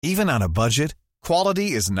Even on a budget,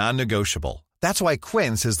 quality is non-negotiable. That's why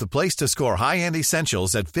Quince is the place to score high-end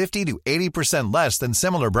essentials at 50 to 80% less than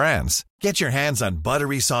similar brands. Get your hands on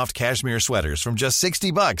buttery soft cashmere sweaters from just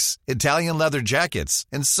 $60, Italian leather jackets,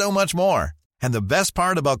 and so much more. And the best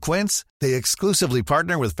part about Quince, they exclusively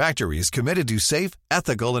partner with factories committed to safe,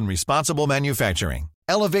 ethical, and responsible manufacturing.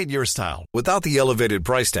 Elevate your style without the elevated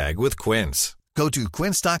price tag with Quince. Go to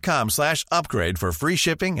quince.com/upgrade for free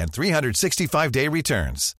shipping and 365-day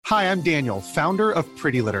returns. Hi, I'm Daniel, founder of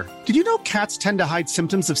Pretty Litter. Did you know cats tend to hide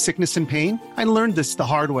symptoms of sickness and pain? I learned this the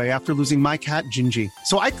hard way after losing my cat, Gingy.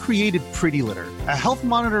 So I created Pretty Litter, a health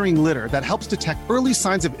monitoring litter that helps detect early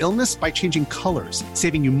signs of illness by changing colors,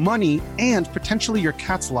 saving you money and potentially your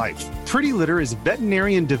cat's life. Pretty Litter is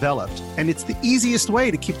veterinarian developed, and it's the easiest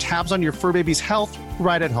way to keep tabs on your fur baby's health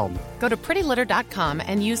right at home. Go to prettylitter.com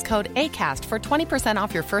and use code ACAST for 20%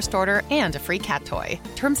 off your first order and a free cat toy.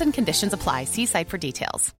 Terms and conditions apply. See site for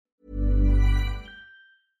details.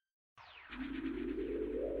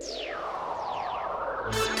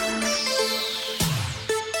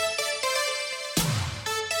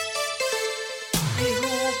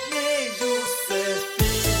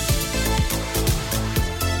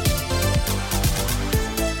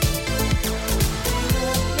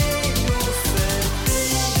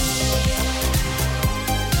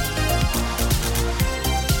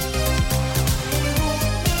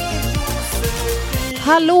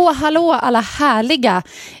 Hallå alla härliga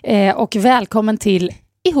och välkommen till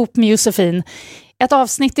Ihop med Josefin. Ett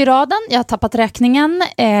avsnitt i raden, jag har tappat räkningen.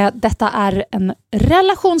 Detta är en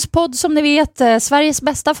relationspodd som ni vet, Sveriges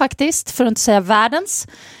bästa faktiskt, för att inte säga världens.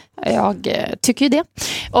 Jag tycker ju det.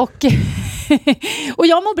 Och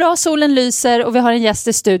jag mår bra, solen lyser och vi har en gäst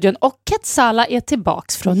i studion och Ketsala är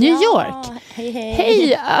tillbaks från New York.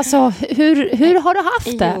 Hej, alltså hur har du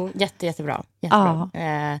haft det? Jo, jättebra.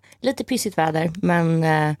 Lite pissigt väder, men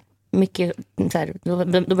mycket så här, då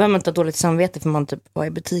behöver man inte ha dåligt samvete för man typ var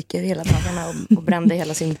i butiker hela dagarna och brände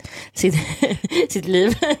hela sitt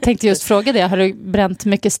liv. Tänkte just fråga det, har du bränt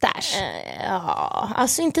mycket stash? Ja,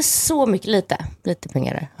 alltså inte så mycket, lite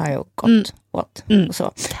pengar har jag gått åt och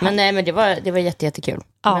så. Men nej, men det var jättekul.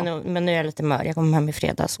 Ja. Men nu är jag lite mör. Jag kom hem i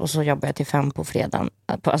fredags och så jobbar jag till 5 på fredagen.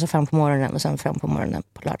 Alltså 5 på morgonen och sen 5 på morgonen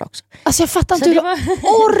på lördag också. Alltså jag fattar inte hur du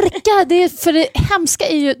orkar. För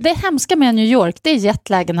det hemska med New York, det är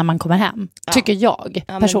jetlagen när man kommer hem. Tycker jag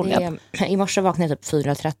personligen. I morse vaknade jag typ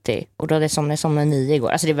 4:30 och då jag somnade 9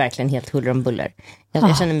 igår. Alltså det är verkligen helt huller om buller.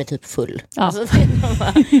 Jag känner mig typ full. Ja. Alltså,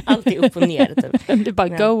 alltid upp och ner. Typ. Du bara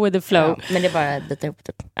go with the flow. Ja, men det är bara lite upp.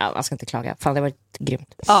 Typ. Ja, man ska inte klaga. Fan, det har varit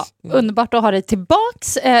grymt. Ja, underbart att ha dig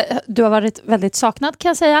tillbaks. Du har varit väldigt saknad kan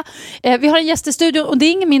jag säga. Vi har en gäst i studion och det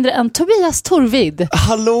är ingen mindre än Tobias Torvid.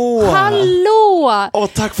 Hallå!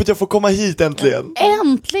 Tack för att jag får komma hit äntligen.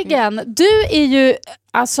 Äntligen! Du är ju,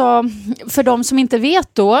 alltså, för de som inte vet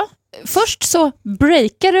då, först så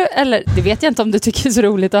breakar du, eller det vet jag inte om du tycker är så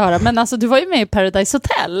roligt att höra, men alltså du var ju med i Paradise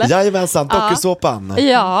Hotel. Jajamensan, dokusåpan.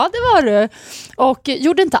 Ja, det var du. Och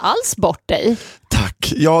gjorde inte alls bort dig.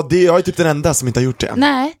 Tack. Ja, jag är typ den enda som inte har gjort det.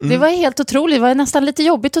 Nej, det var helt otroligt. Det var nästan lite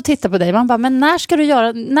jobbigt att titta på dig. Man bara, men när ska du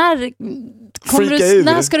göra, när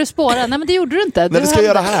ska du spåra? Nej, men det gjorde du inte. Nej, det ska jag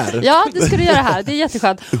göra här. Ja, det ska du göra här. Det är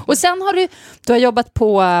jätteskönt. Och sen har du har jobbat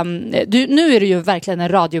på, nu är du ju verkligen en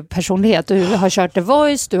radiopersonlighet. Du har kört The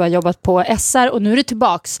Voice, du har jobbat på SR och nu är du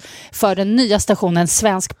tillbaks för den nya stationen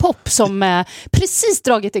Svensk Pop som precis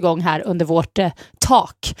dragit igång här under vårt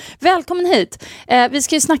tak. Välkommen hit. Vi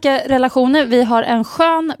ska ju snacka relationer. Vi har en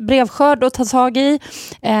skön brevskörd att ta tag i.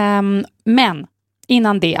 Men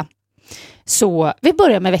innan det så vi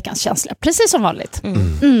börjar med veckans känsla, precis som vanligt.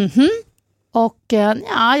 Och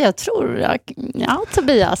jag tror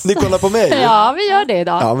Tobias. Ni kollar på mig? Ja, vi gör det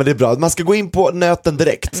idag. Ja, men det är bra. Man ska gå in på nöten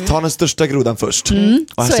direkt. Ta den största grodan först.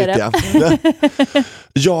 Och här så sitter jag.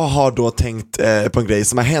 Jag har då tänkt på en grej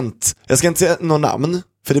som har hänt. Jag ska inte säga någon namn,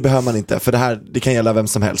 för det behöver man inte. För det kan gälla vem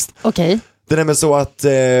som helst. Okej. Det är nämligen så att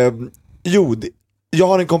jag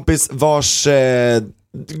har en kompis vars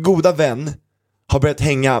goda vän har börjat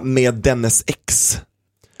hänga med dennes ex.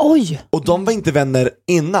 Oj. Och de var inte vänner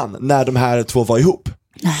innan när de här två var ihop.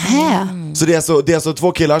 Så det är alltså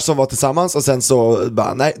 2 killar som var tillsammans och sen så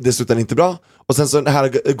bara, nej, det slutade inte bra. Och sen så den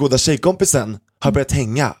här goda tjejkompisen har börjat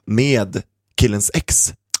hänga med killens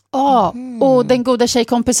ex. Och den goda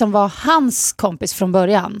tjejkompisen var hans kompis från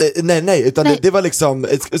början. Nej, utan nej. Det var liksom,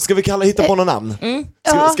 ska vi hitta på någon namn?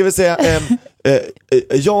 Ska vi säga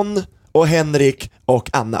John och Henrik och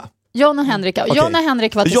Anna. John och Henrik. Okay. John och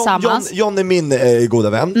Henrik var tillsammans. John är min goda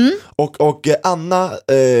vän. Och Anna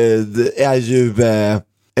är ju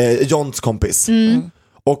Johns kompis.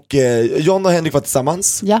 Och John och Henrik var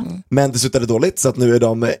tillsammans, men det slutade dåligt, så att nu är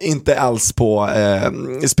de inte alls på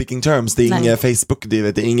speaking terms. Det är ingen Facebook, det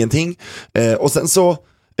är ingenting. Och sen så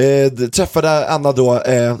träffade Anna då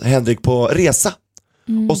Henrik på resa.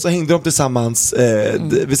 Och så hängde de tillsammans,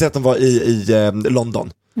 vi säger att de var i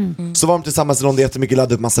London. Så var de tillsammans i London jättemycket,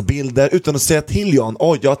 laddade upp massa bilder utan att säga till John,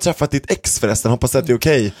 jag har träffat ditt ex förresten, hoppas att det är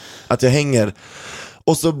okej att jag hänger.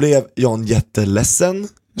 Och så blev John jätteledsen,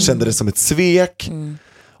 kände det som ett svek.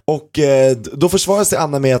 Och då försvarade sig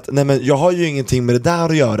Anna med att nej, men jag har ju ingenting med det där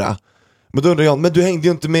att göra. Men då undrar John, men du hängde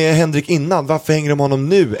ju inte med Henrik innan, varför hänger du med honom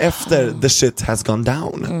nu efter the shit has gone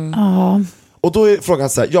down? Och då är frågan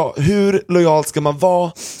så här, hur lojal ska man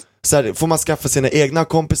vara? Så här, får man skaffa sina egna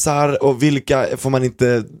kompisar och vilka får man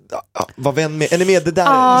inte vara vän med? Eller med, det där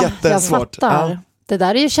är jättesvårt. Det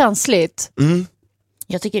där är ju känsligt.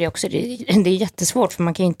 Jag tycker det också, det är jättesvårt, för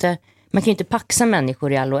man kan ju inte paxa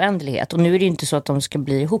människor i all oändlighet. Och nu är det ju inte så att de ska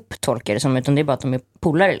bli ihop, tolkar det som, utan det är bara att de är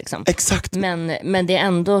polare liksom. Exakt. Men det är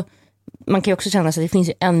ändå, man kan ju också känna sig att det finns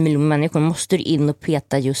ju 1 miljon människor, måste du in och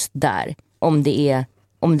peta just där,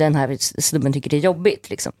 om den här snubben tycker det är jobbigt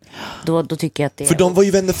liksom. Då tycker jag att det är... För de var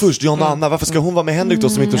ju vänner först, John och Anna. Varför ska hon vara med Henrik då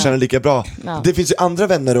som inte känner lika bra? Det finns ju andra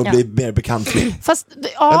vänner att bli mer bekant med. Fast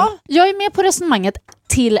jag är med på resonemanget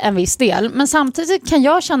till en viss del, men samtidigt kan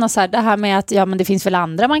jag känna så här, det här med att men det finns väl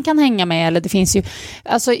andra man kan hänga med, eller det finns ju,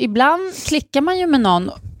 alltså ibland klickar man ju med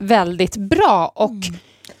någon väldigt bra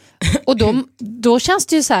och då känns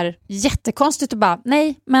det ju så här jättekonstigt att bara,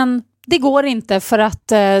 nej, men det går inte för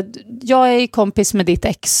att jag är kompis med ditt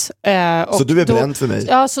ex. Så du är bränd för mig?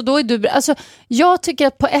 Ja, så då är du... Alltså, jag tycker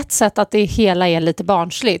att på ett sätt att det hela är lite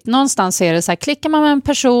barnsligt. Någonstans är det så här, klickar man med en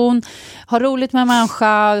person, har roligt med en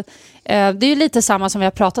människa. Det är ju lite samma som vi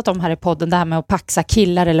har pratat om här i podden, det här med att paxa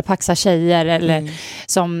killar eller paxa tjejer. Eller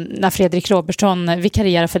som när Fredrik Robertsson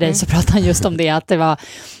vikarierar för dig så pratade han just om det, att det var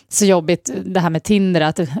så jobbigt det här med Tinder,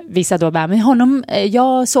 att vissa då bara, men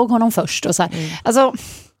jag såg honom först och så här. Alltså...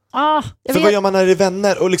 för vad gör man när det är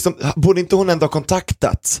vänner? Och liksom, borde inte hon ändå ha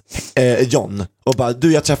kontaktat John och bara,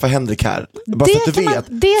 du, jag träffar Henrik här, bara det för att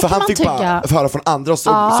du vet. För han fick bara höra från andra och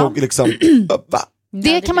såg liksom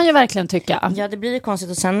det kan man ju verkligen tycka. Ja, det blir ju konstigt.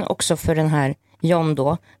 Och sen också för den här John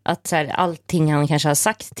då, att så här, allting han kanske har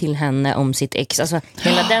sagt till henne om sitt ex, alltså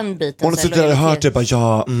hela den biten. Hon har suttit och hört typ, det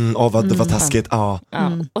var taskigt.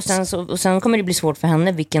 Och sen kommer det bli svårt för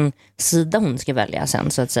henne vilken sida hon ska välja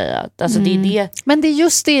sen, så att säga. Alltså, det är det. Men det är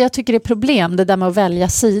just det jag tycker är problem, det där med att välja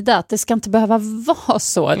sida, att det ska inte behöva vara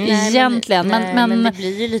så egentligen. Men det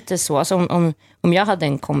blir ju lite så, alltså, om jag hade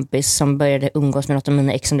en kompis som började umgås med något av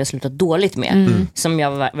mina ex som det slutat dåligt med, som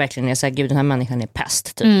jag verkligen är såhär, gud, den här människan är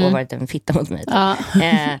pest typ, och varit en fitta mot mig typ.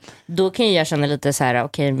 Då kan jag känna lite så här,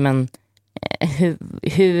 okej, men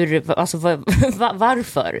hur alltså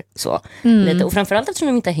varför så lite, och framförallt eftersom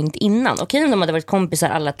de inte har hängt innan. Okej, om de hade varit kompisar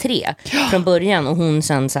alla tre från början och hon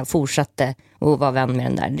sen så här fortsatte och var vän med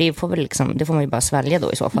den där, det får man ju bara svälja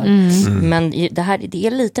då i så fall. Men det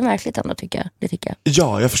är lite märkligt ändå, tycker jag.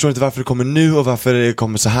 Ja, jag förstår inte varför det kommer nu och varför det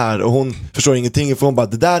kommer så här, och hon förstår ingenting, för hon bara,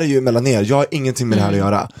 det där är ju mellan er, jag har ingenting med det här att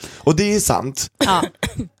göra. Och det är sant.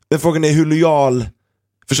 Men frågan är hur lojal.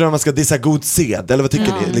 Förstår man ska dissa god sed, eller vad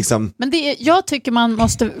tycker ni? Liksom? Men jag tycker man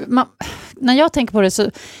måste... när jag tänker på det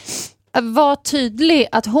så... Var tydlig,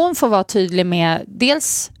 att hon får vara tydlig med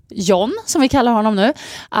dels John, som vi kallar honom nu.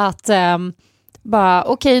 Att bara,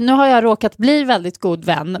 okej, nu har jag råkat bli väldigt god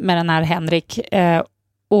vän med den här Henrik.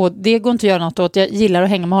 Och det går inte att göra något åt. Jag gillar att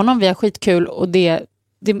hänga med honom, vi har skitkul. Och det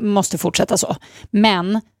måste fortsätta så.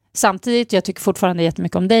 Men samtidigt, jag tycker fortfarande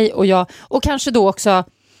jättemycket om dig. Och kanske då också...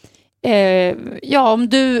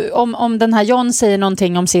 om den här John säger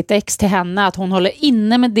någonting om sitt ex till henne, att hon håller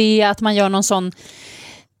inne med det, att man gör någon sån,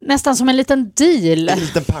 nästan som en liten deal, en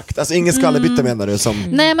liten pakt, alltså ingen skvallerbytta menar du som...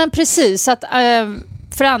 Nej, men precis, att,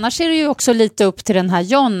 för annars är det ju också lite upp till den här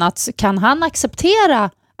John, att kan han acceptera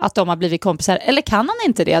att de har blivit kompisar, eller kan han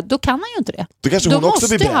inte det, då kan han ju inte det. Då kanske hon också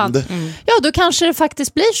blir bränd. Ja, då kanske det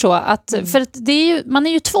faktiskt blir så att, för att det är ju, man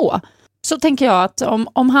är ju två. Så tänker jag att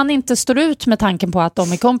om han inte står ut med tanken på att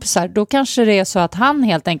de är kompisar, då kanske det är så att han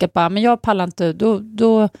helt enkelt bara, men jag pallar inte,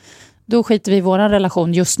 då skiter vi i vår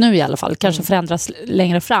relation just nu i alla fall. Kanske förändras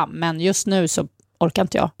längre fram, men just nu så orkar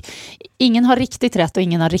inte jag. Ingen har riktigt rätt och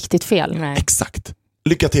ingen har riktigt fel. Nej. Exakt.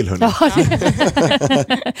 Lycka till, hörni.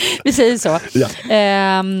 Vi säger så. Ja.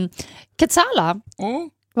 Ketsala,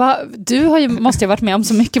 du måste ju ha varit med om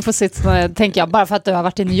så mycket på sitt, tänker jag, bara för att du har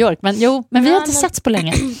varit i New York. Men vi har inte setts på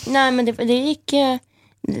länge. Nej, men det gick...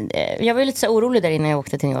 Jag var ju lite så orolig där innan jag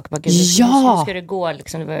åkte till New York. Bara, gud, hur ska det gå?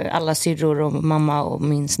 Liksom, det var alla syrror och mamma och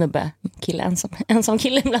min snubbe. Ensam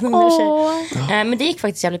kille bland 100 tjejer. Men det gick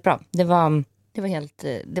faktiskt jävligt bra. Det var det var helt,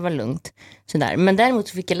 det var lugnt. Sådär. Men däremot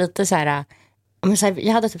fick jag lite så här,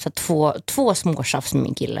 jag hade typ så två småtjafs med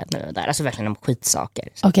min kille nu där. Alltså verkligen om skitsaker.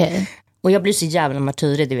 Okej. Och jag blir så jävla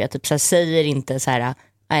martyrig, du vet. Typ så här, säger inte så här,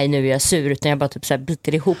 nej nu är jag sur, utan jag bara typ så här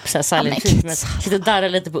biter ihop så här silent med sitter och darrar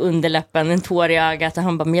lite på underläppen, en tår i ögat, och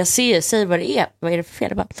han bara, men jag säg vad det är. Vad är det för fel?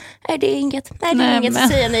 Jag bara, nej det är inget. Så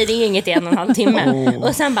säger jag, nej det är inget i 1,5 timme.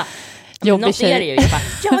 Och sen bara, något är det ju.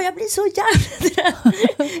 Jag blir så jävla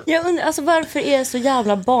jag undrar, alltså varför är jag så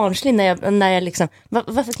jävla barnslig när jag liksom,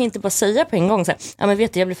 varför kan jag inte bara säga på en gång så här, ja men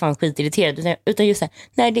vet du, jag blir fan skitirriterad, utan just så här,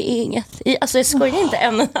 nej det är inget, alltså jag skojar inte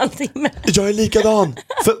 1,5 timme. Jag är likadan,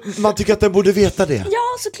 för man tycker att jag borde veta det.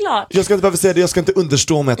 Ja, såklart. Jag ska inte behöva säga det, jag ska inte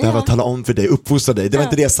understå mig att jag behöver tala om för dig, uppfostra dig, det var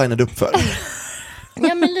inte det jag signade upp för.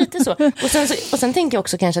 Ja, men lite så. Och sen tänker jag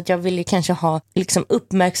också kanske att jag vill kanske ha liksom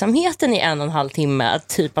uppmärksamheten i 1,5 timme.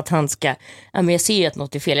 Typ att han ska, ja men jag ser ju att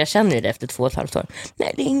något är fel, jag känner ju det efter 2,5 år.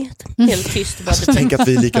 Nej, det är inget. Helt tyst. Alltså, tänk att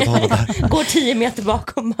vi är likadana där. Går 10 meter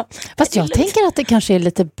bakom. Fast jag tänker att det kanske är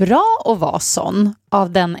lite bra att vara sån.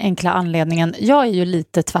 Av den enkla anledningen, jag är ju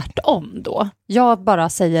lite tvärtom då. Jag bara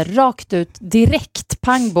säger rakt ut, direkt,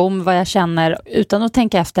 pang bom, vad jag känner utan att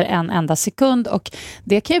tänka efter en enda sekund. Och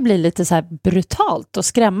det kan ju bli lite så här brutalt och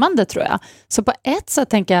skrämmande, tror jag. Så på ett sätt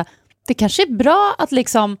tänker jag, det kanske är bra att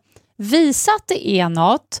liksom visa att det är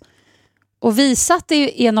något. Och visa att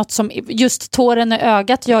det är något som, just tåren i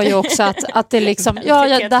ögat gör ju också att det liksom,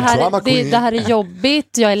 det här är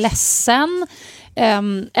jobbigt, jag är ledsen.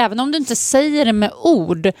 Även om du inte säger det med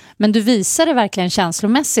ord, men du visar det verkligen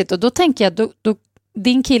känslomässigt, och då tänker jag, då,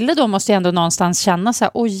 din kille då måste ju ändå någonstans känna så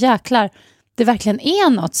här, oj jäklar, det verkligen är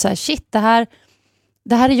något så här, shit, det här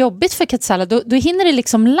är jobbigt för Katsala, då hinner det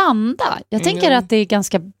liksom landa. Jag tänker att det är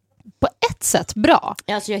ganska på ett sätt bra.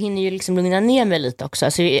 Alltså jag hinner ju liksom lugna ner mig lite också.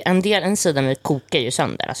 Alltså en sida mig kokar ju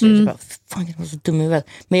sönder. Alltså jag bara, fan jag var så dum i huvudet.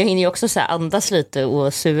 Men jag hinner ju också så här andas lite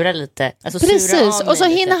och sura lite. Alltså precis, och så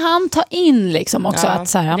hinner han ta in liksom också att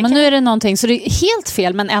så här, men nu är det någonting, så det är helt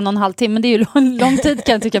fel, men 1,5 timme, det är ju lång tid,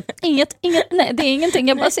 kan jag tycka. Inget, nej det är ingenting,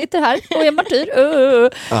 jag bara sitter här och är martyr.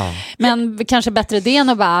 Men kanske bättre det än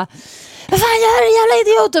att bara, vad fan gör du, jävla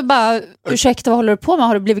idiot? Och bara, ursäkta, vad håller du på med?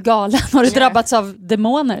 Har du blivit galen? Har du drabbats av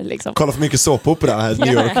demoner liksom? Kolla för mycket såpopera här i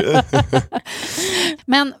New York.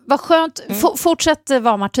 Men vad skönt, fortsätt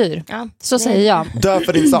vara martyr. Så säger jag. Dö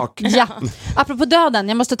för din sak. Ja, apropå döden,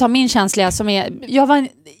 jag måste ta min känsliga som är, jag var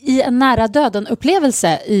i en nära döden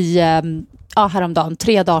upplevelse häromdagen,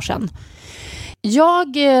 3 dagar sedan.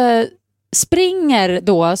 Jag springer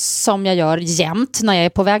då som jag gör jämt när jag är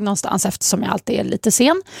på väg någonstans, eftersom jag alltid är lite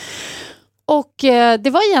sen. Och det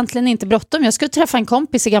var egentligen inte bråttom. Jag skulle träffa en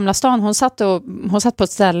kompis i Gamla stan. Hon satt på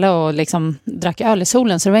ett ställe och liksom drack öl i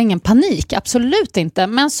solen, så det var ingen panik, absolut inte.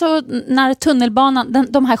 Men så när tunnelbanan,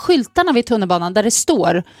 de här skyltarna vid tunnelbanan där det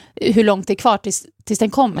står hur långt det är kvar tills den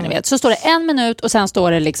kommer, ni vet, så står det 1 minut och sen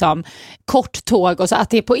står det liksom kort tåg och så att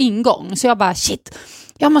det är på ingång. Så jag bara, shit,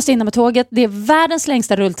 jag måste in med tåget. Det är världens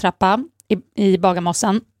längsta rulltrappa i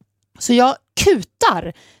Bagarmossen. Så jag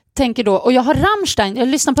kutar, tänker då, och jag har Rammstein, jag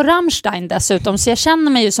lyssnar på Rammstein dessutom, så jag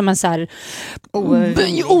känner mig ju som en så här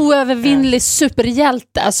oövervinnlig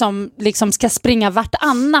superhjälte som liksom ska springa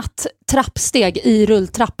vartannat trappsteg i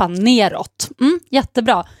rulltrappan neråt.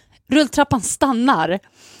 Jättebra. Rulltrappan stannar,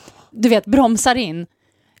 du vet, bromsar in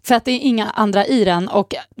för att det är inga andra i den,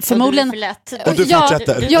 och förmodligen och du är för lätt. Och du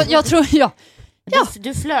fortsätter. Jag tror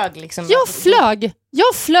Du flög liksom.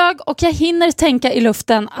 Jag flög och jag hinner tänka i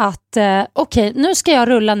luften att okej, nu ska jag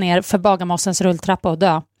rulla ner för Bagarmossens rulltrappa och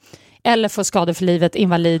dö. Eller få skador för livet,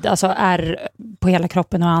 invalid, alltså är på hela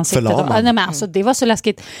kroppen och ansiktet. Nej, men alltså, det var så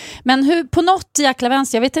läskigt. Men på något jäkla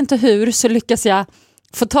vänster, jag vet inte hur, så lyckas jag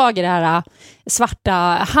få tag i det här svarta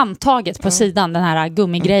handtaget på sidan, den här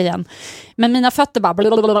gummigrejen. Men mina fötter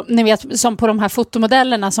bara, ni vet, som på de här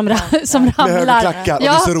fotomodellerna som ramlar. Klacka, och det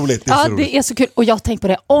är så roligt. Det är så kul. Och jag tänkte på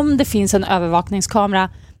det, om det finns en övervakningskamera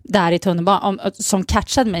där i tunnelbanan som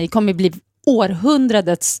catchade mig, kommer bli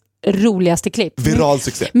århundradets roligaste klipp. Viral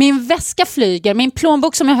succé. Min väska flyger, min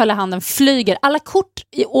plånbok som jag höll i handen flyger, alla kort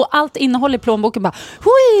och allt innehåll i plånboken bara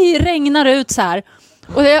regnar ut så här.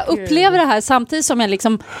 Och jag upplever det här samtidigt som jag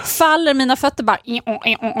liksom faller, mina fötter bara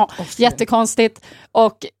jättekonstigt,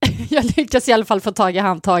 och jag lyckas i alla fall få tag i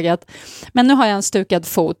handtaget. Men nu har jag en stukad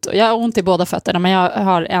fot, jag har ont i båda fötterna, men jag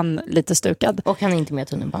har en lite stukad. Och han är inte med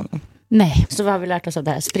tunnelbanan. Nej. Så vad har vi lärt oss av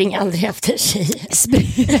det här? Spring aldrig efter tjejer.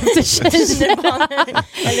 Spring efter tjejer.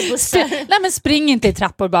 Eller bussar. Nej, men spring inte i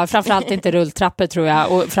trappor bara. Framförallt inte rulltrappor, tror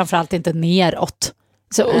jag. Och framförallt inte neråt.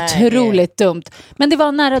 Så otroligt dumt. Men det var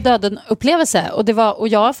en nära döden upplevelse. Och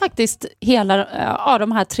jag har faktiskt hela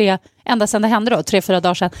de här ända sedan det hände då, 3-4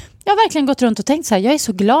 dagar sedan. Jag har verkligen gått runt och tänkt så här, jag är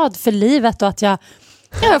så glad för livet och att jag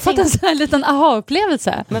har fått en sån här liten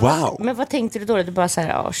aha-upplevelse. Men vad tänkte du då? Du bara så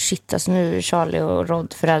här, shit, alltså nu är Charlie och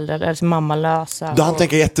Rod föräldrar, alltså mammalösa. Han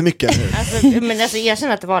tänker jättemycket. Men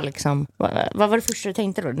erkänn att det var liksom, vad var det första du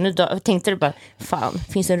tänkte då? Nu tänkte du bara, fan,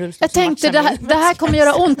 finns det en rullstol? Jag tänkte, det här kommer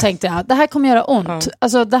göra ont, tänkte jag. Det här kommer göra ont.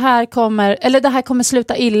 Alltså det här kommer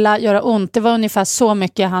sluta illa, göra ont. Det var ungefär så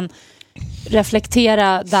mycket han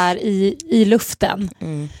reflektera där i luften.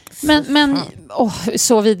 Men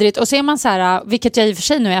så vidrigt. Och ser man så här, vilket jag i och för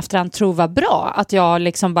sig nu efterhand tror var bra, att jag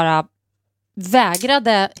liksom bara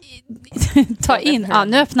vägrade ta in,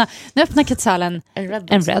 nu öppnar Quetzalen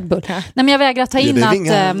en Red Bull. Nej, men jag vägrade ta in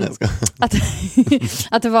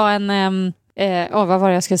att det var en vad var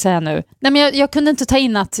det jag skulle säga nu? Nej, men jag kunde inte ta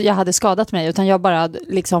in att jag hade skadat mig, utan jag bara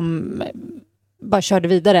körde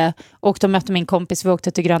vidare och då mötte min kompis, vi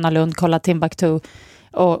åkte till Gröna Lund, kollade Timbuktu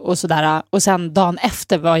och sådär, och sen dagen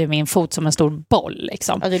efter var ju min fot som en stor boll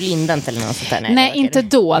liksom. Ja, du lindade inte eller något sånt där? Nej, inte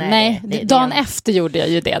då, dagen efter gjorde jag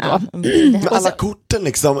ju det då. Men alla korten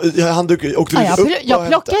liksom, jag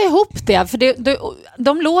plockade ihop det, för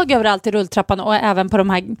de låg överallt i rulltrappan och även på de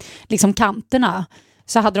här liksom kanterna.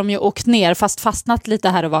 Så hade de ju åkt ner, fastnat lite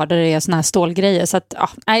här och var där det är såna här stålgrejer. Så att,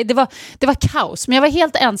 det var kaos. Men jag var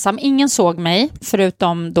helt ensam. Ingen såg mig,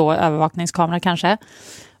 förutom då övervakningskamera kanske.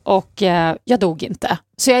 Och jag dog inte.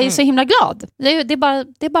 Så jag är så himla glad. Det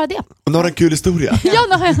är bara det. Och nu har en kul historia.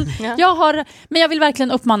 Men jag vill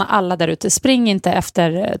verkligen uppmana alla där ute. Spring inte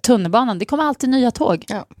efter tunnelbanan. Det kommer alltid nya tåg.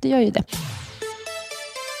 Ja. Det gör ju det.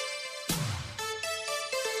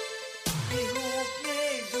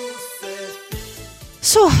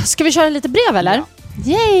 Så, ska vi köra lite brev eller? Ja.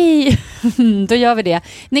 Yay! Då gör vi det.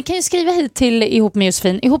 Ni kan ju skriva hit till ihop med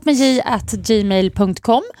Josefin,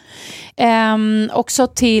 ihopmedj@gmail.com. Också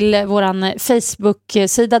till våran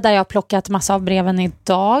Facebook-sida där jag har plockat massa av breven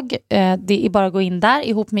idag. Det är bara att gå in där,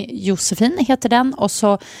 ihop med Josefin heter den, och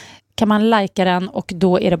så kan man likea den och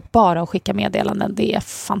då är det bara att skicka meddelanden. Det är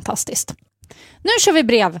fantastiskt. Nu kör vi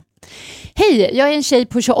brev. Hej, jag är en tjej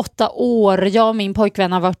på 28 år. Jag och min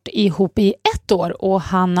pojkvän har varit ihop i 1 år och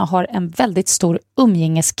han har en väldigt stor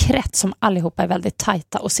umgängeskrets som allihopa är väldigt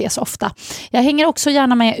tajta och ses ofta. Jag hänger också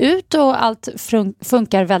gärna med ut och allt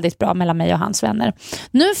funkar väldigt bra mellan mig och hans vänner.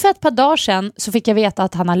 Nu för ett par dagar sedan så fick jag veta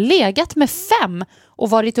att han har legat med 5 och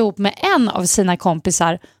varit ihop med en av sina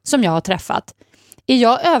kompisar som jag har träffat. Är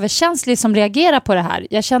jag överkänslig som reagerar på det här?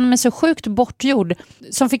 Jag känner mig så sjukt bortgjord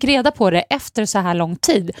som fick reda på det efter så här lång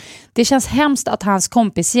tid. Det känns hemskt att hans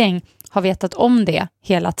kompisgäng har vetat om det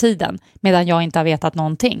hela tiden medan jag inte har vetat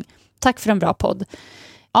någonting. Tack för en bra podd.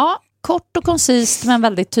 Ja, kort och koncist men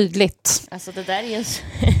väldigt tydligt. Alltså det där är en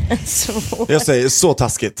så... Jag säger så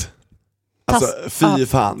taskigt. Alltså fy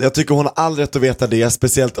fan. Jag tycker hon har all rätt att veta det,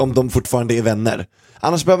 speciellt om de fortfarande är vänner.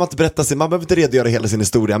 Annars behöver man inte berätta man behöver inte redogöra hela sin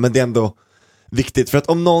historia, men det är ändå viktigt, för att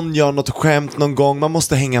om någon gör något skämt någon gång, man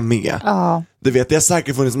måste hänga med. Du vet, det har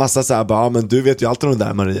säkert funnits massa så här, bara, men du vet ju allt om den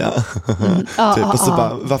där Maria. Typ, och så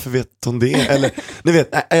bara, varför vet hon det? Eller, ni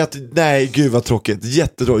vet, nej gud vad tråkigt,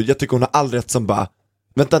 jättetråkigt. Jag tycker hon har all rätt som bara,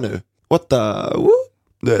 vänta nu, what the,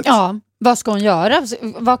 du vet. Ja, vad ska hon göra?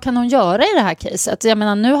 Vad kan hon göra i det här caset? Jag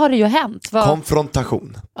menar, nu har det ju hänt.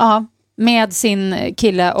 Konfrontation. Ja, med sin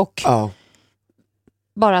kille och...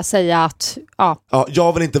 bara säga att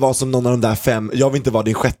jag vill inte vara som någon av de där 5. Jag vill inte vara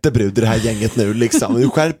din 6:e brud i det här gänget nu liksom. Du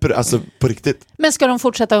skärper, alltså på riktigt. Men ska de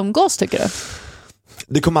fortsätta umgås, tycker du?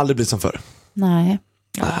 Det kommer aldrig bli som förr. Nej.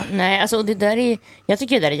 Nej, alltså det där är, jag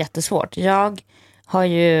tycker det där är jättesvårt. Jag har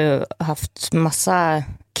ju haft massa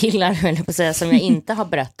killar, eller på att säga, som jag inte har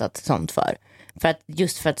berättat sånt för.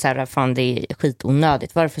 Just för att så här, fan, det är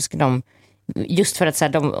skitonödigt. Varför ska de, just för att så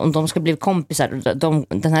här, om de ska bli kompisar,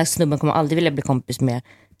 den här snubben kommer aldrig vilja bli kompis med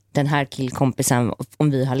den här killkompisen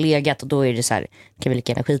om vi har legat, och då är det så här, kan vi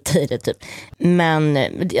lika gärna skita i det typ. Men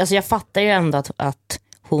alltså jag fattar ju ändå att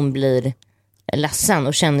hon blir ledsen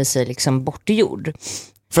och känner sig liksom bortgjord.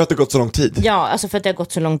 För att det har gått så lång tid? Ja, alltså för att det har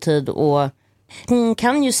gått så lång tid, och hon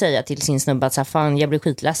kan ju säga till sin snubbe att så här, fan, jag blir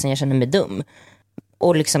skitledsen, jag känner mig dum.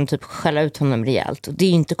 Och liksom typ skälla ut honom rejält. Och det är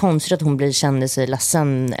ju inte konstigt att hon känner sig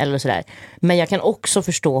ledsen eller sådär. Men jag kan också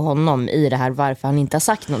förstå honom i det här, varför han inte har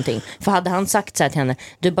sagt någonting. För hade han sagt så här till henne,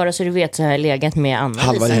 du, bara så du vet så har jag legat med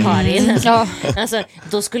Anna-Lisa Karin. Alltså,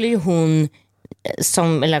 då skulle ju hon,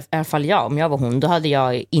 eller i alla fall jag, om jag var hon, då hade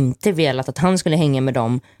jag inte velat att han skulle hänga med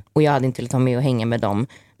dem. Och jag hade inte velat vara med och hänga med dem.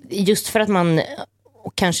 Just för att man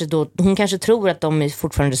Och hon kanske tror att de är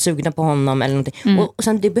fortfarande sugna på honom eller någonting. Och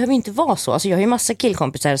sen det behöver inte vara så. Alltså jag har ju massa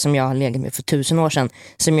killkompisar som jag har legat med för 1000 år sedan,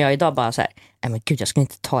 som jag idag bara så här, nej men gud, jag skulle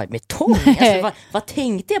inte ta med tång. Alltså, vad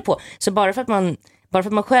tänkte jag på? Så bara för att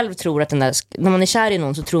man själv tror att när man är kär i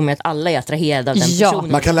någon, så tror man att alla är attraherade av den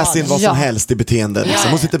personen. Man kan läsa in vad som helst i beteendet liksom.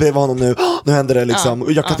 Hon sitter bredvid honom nu händer det liksom.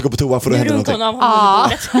 Jag kan inte gå på toa för att hända någonting.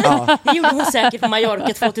 Det gjorde hon säkert på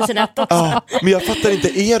Mallorca 2001 också. Men jag fattar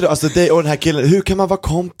inte alltså det och den här killen, hur kan man vara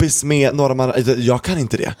kompis med några man, jag kan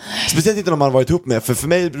inte det. Speciellt inte när man har varit ihop med, för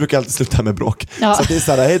mig brukar alltid sluta med bråk. Så att det är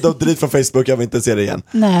såhär, hej då, delete från Facebook, jag vill inte se det igen.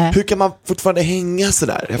 Nej. Hur kan man fortfarande hänga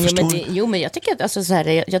sådär? Jag förstår. Men jag tycker att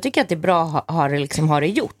jag tycker att det är bra har det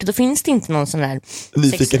gjort. Då finns det inte någon sån här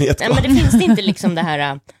nyfikenhet kvar. Men det finns inte liksom det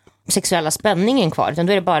här sexuella spänningen kvar, utan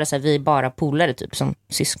då är det bara så här, vi är bara polare typ som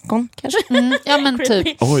syskon kanske. Ja men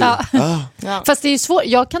typ. Oj. Ja. Fast det är ju svårt.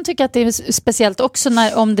 Jag kan tycka att det är speciellt också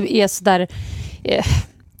om det är så där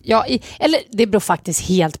eller det beror faktiskt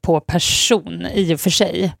helt på person i och för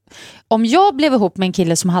sig. Om jag blev ihop med en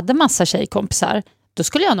kille som hade massa tjejkompisar, då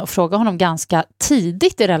skulle jag nog fråga honom ganska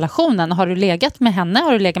tidigt i relationen. Har du legat med henne?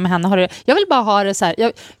 Har du legat med henne? Jag vill bara ha det så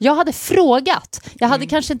här. Jag hade frågat. Jag hade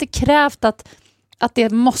kanske inte krävt att det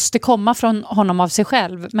måste komma från honom av sig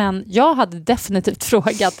själv. Men jag hade definitivt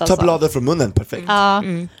frågat. Alltså. Ta bladet från munnen, perfekt. Ja.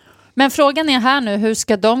 Men frågan är här nu, hur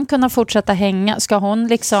ska de kunna fortsätta hänga? Ska hon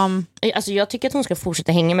liksom... Alltså jag tycker att hon ska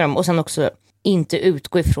fortsätta hänga med dem. Och sen också inte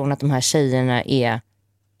utgå ifrån att de här tjejerna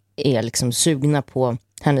är liksom sugna på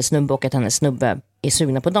hennes snubbe och att hennes snubbe är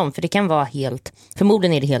sugna på dem. För det kan vara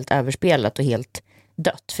förmodligen är det helt överspelat och helt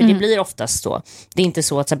dött. För det blir oftast så. Det är inte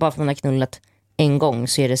så att så bara för att man har knullat en gång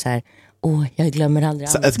så är det så här, jag glömmer aldrig.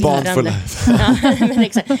 Så ett barn för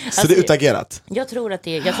Så det är utagerat. Jag tror att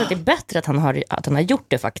det är bättre att han har gjort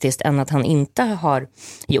det faktiskt än att han inte har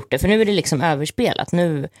gjort det. För nu är det liksom överspelat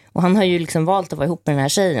nu. Och han har ju liksom valt att vara ihop med den här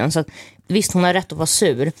tjejen. Så att, visst, hon har rätt att vara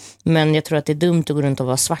sur. Men jag tror att det är dumt att gå runt och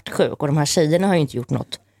vara svartsjuk. Och de här tjejerna har ju inte gjort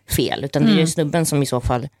något fel. Utan det är ju snubben som i så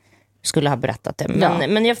fall skulle ha berättat det.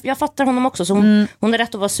 Men jag fattar honom också. Så hon är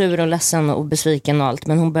rätt att vara sur och ledsen och besviken och allt.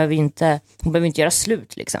 Men hon behöver inte göra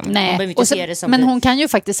slut liksom. Nej. Inte se det som men hon kan ju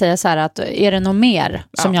faktiskt säga så här att är det något mer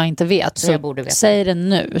som jag inte vet, så jag borde veta. Säg det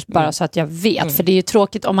nu bara så att jag vet. För det är ju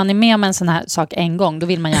tråkigt om man är med om en sån här sak en gång, då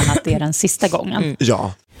vill man gärna att det är den sista gången.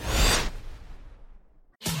 Ja.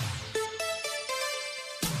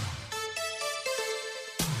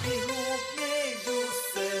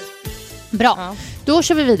 Bra, då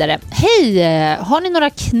kör vi vidare. Hej, har ni några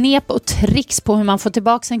knep och tricks på hur man får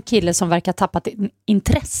tillbaka en kille som verkar tappat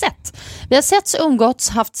intresset? Vi har setts, umgåtts,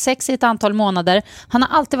 haft sex i ett antal månader. Han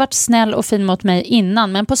har alltid varit snäll och fin mot mig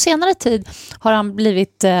innan, men på senare tid har han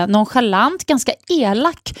blivit nonchalant, ganska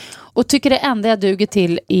elak och tycker det enda jag duger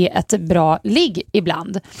till är ett bra ligg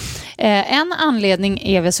ibland. En anledning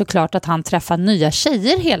är väl såklart att han träffar nya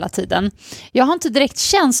tjejer hela tiden. Jag har inte direkt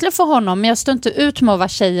känslor för honom, men jag står inte ut med att vara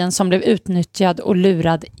tjejen som blev utnyttjad och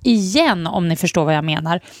lurad igen, om ni förstår vad jag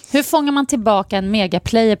menar. Hur fångar man tillbaka en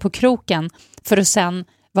megaplayer på kroken för att sen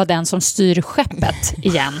vara den som styr skeppet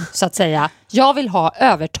igen, så att säga? Jag vill ha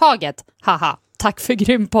övertaget. Haha, tack för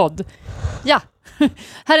grym podd. Ja.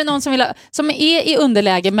 Här är någon som är i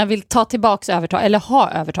underläge men vill ta tillbaka eller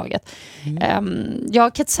ha övertaget.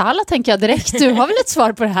 Quetzala tänker jag direkt. Du har väl ett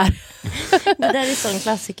svar på det här? Det där är sån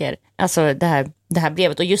klassiker. Alltså det här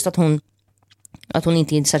brevet. Och just att hon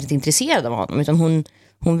inte är särskilt intresserad av honom. Utan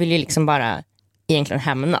hon vill ju liksom bara egentligen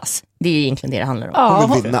hämnas. Det är egentligen det handlar om. Ja,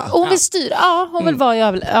 hon vill vinna. Hon vill styra. Ja, hon vill vara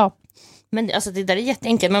över. Ja. Men alltså det där är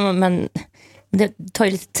jätteenkelt. Men det tar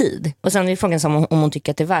ju lite tid. Och sen är frågan som om hon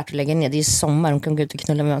tycker att det är värt att lägga ner. Det är ju sommar, hon kan gå ut och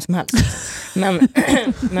knulla med vem som helst.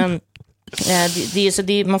 Men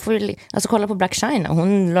man får ju alltså kolla på Black China.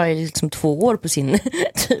 Hon la ju liksom 2 år på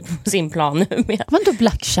sin plan nu med. Men då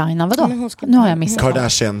Black China, vadå? Nu har jag missat.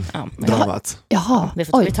 Kardashian-dramat. Jaha.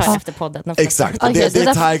 Vi tar efter podden. Exakt, det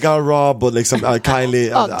är Tiger, Rob och liksom Kylie.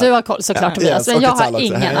 Ja, du har koll såklart. Jag har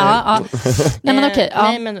ingen. Nej men okej.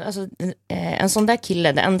 Nej men alltså en sån där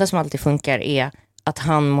kille, det enda som alltid funkar är att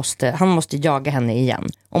han måste jaga henne igen.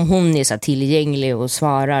 Om hon är så tillgänglig och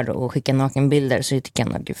svarar och skickar nakenbilder, så tycker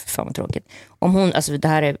han att gud, fan vad tråkigt. Om hon, alltså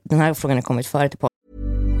den här frågan har kommit före till på.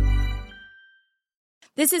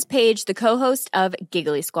 This is Paige, the co-host of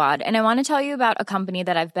Giggly Squad, and I want to tell you about a company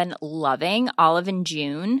that I've been loving, Olive &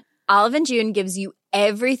 June. Olive & June gives you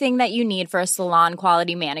everything that you need for a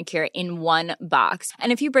salon-quality manicure in one box.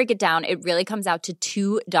 And if you break it down, it really comes out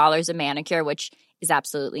to $2 a manicure, which is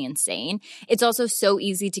absolutely insane. It's also so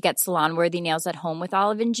easy to get salon-worthy nails at home with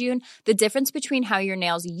Olive & June. The difference between how your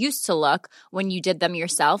nails used to look when you did them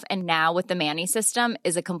yourself and now with the Mani system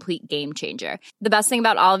is a complete game changer. The best thing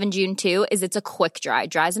about Olive & June too is it's a quick dry.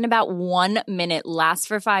 Dries in about 1 minute, lasts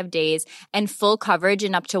for 5 days, and full coverage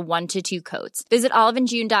in up to 1 to 2 coats. Visit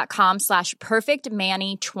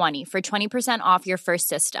oliveandjune.com/perfectmani20 for 20% off your first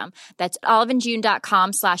system. That's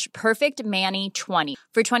oliveandjune.com/perfectmani20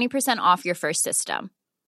 for 20% off your first system.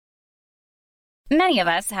 Many of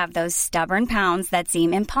us have those stubborn pounds that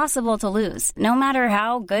seem impossible to lose, no matter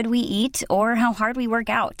how good we eat or how hard we work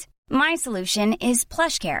out. My solution is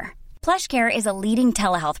PlushCare. PlushCare is a leading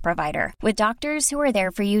telehealth provider with doctors who are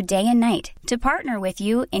there for you day and night to partner with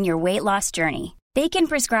you in your weight loss journey. They can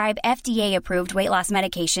prescribe FDA-approved weight loss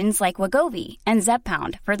medications like Wegovy and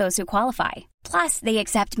Zepbound for those who qualify. Plus, they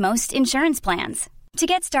accept most insurance plans. To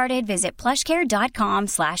get started, visit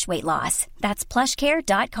plushcare.com/weightloss. That's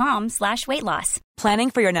plushcare.com/weightloss.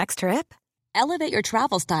 Planning for your next trip? Elevate your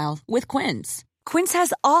travel style with Quince. Quince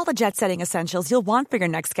has all the jet-setting essentials you'll want for your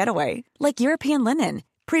next getaway, like European linen,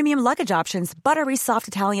 premium luggage options, buttery soft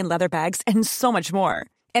Italian leather bags, and so much more.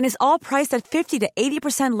 And is all priced at 50 to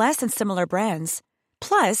 80% less than similar brands.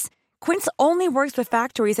 Plus, Quince only works with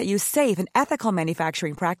factories that use safe and ethical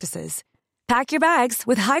manufacturing practices. Pack your bags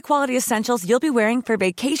with high-quality essentials you'll be wearing for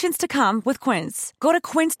vacations to come with Quince. Go to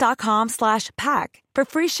quince.com/pack for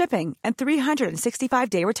free shipping and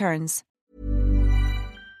 365-day returns.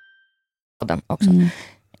 Också.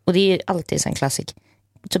 Och det är alltid en klassik.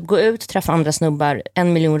 Typ gå ut, träffa andra snubbar, 1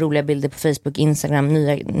 miljon roliga bilder på Facebook, Instagram,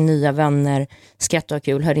 nya vänner, skratta och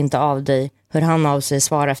kul, hör inte av dig, hör han av sig,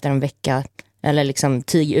 svara efter en vecka eller liksom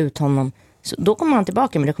tig ut honom. Så då kommer han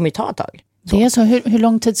tillbaka, men det kommer ju ta ett tag. Så. Det är så, hur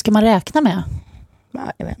lång tid ska man räkna med?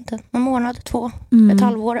 Ja, jag vet inte, en månad, 2, ett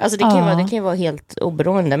halvår. Alltså det kan ju vara helt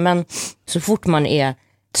oberoende, men så fort man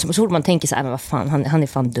tänker så här, men vad fan, han är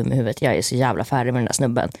fan dum i huvudet, jag är så jävla färdig med den där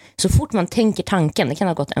snubben. Så fort man tänker tanken, det kan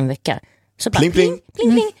ha gått en vecka. Så bara, pling, pling,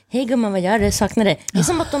 pling, pling. Hej gumman, vad gör du? Saknar det. Det är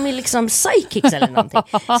som att de är liksom psychics eller någonting.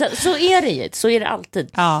 Så är det ju, så är det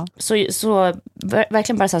alltid. Ja. Så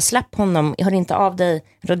verkligen bara så här, släpp honom, hör inte av dig,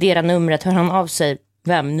 radera numret, hör han av sig,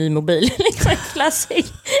 vem, ny mobil, liksom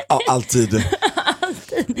klassik. Ja, alltid.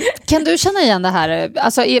 Kan du känna igen det här?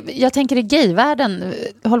 Alltså, jag tänker i gayvärlden,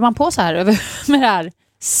 håller man på så här med det här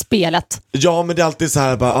spelet? Ja, men det är alltid så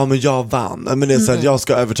här bara, men jag vann. Men det är så här, jag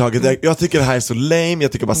ska övertaget. Jag tycker det här är så lame.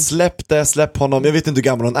 Jag tycker bara släpp honom. Jag vet inte hur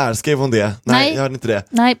gammal hon är. Skrev hon det? Nej, jag hörde inte det.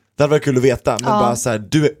 Nej. Det hade varit kul att veta. Men bara så här,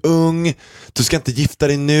 du är ung. Du ska inte gifta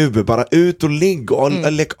dig nu. Bara ut och ligg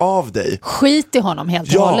och lägg av dig. Skit i honom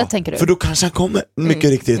helt och hållet, tänker du? För då kanske han kommer mycket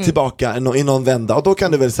riktigt tillbaka i någon vända. Och då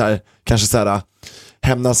kan du väl så här, kanske så här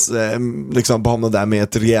hämnas liksom på honom där med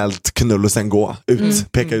ett rejält knull och sen gå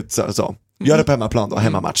ut, peka ut så. Gör det på hemmaplan då,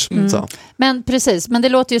 hemmamatch. Så. Men precis, men det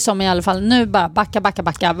låter ju som i alla fall nu bara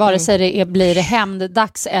backa, vare sig blir det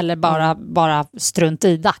hämnddags eller bara strunt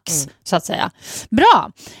i dags, så att säga.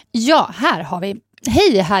 Bra, ja, här har vi.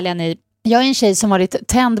 Hej härliga ni. Jag är en tjej som varit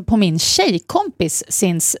tänd på min tjejkompis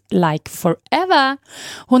since like forever.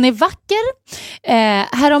 Hon är vacker.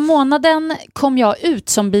 Härom månaden kom jag ut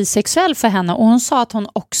som bisexuell för henne och hon sa att hon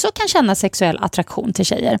också kan känna sexuell attraktion till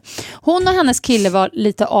tjejer. Hon och hennes kille var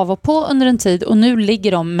lite av och på under en tid och nu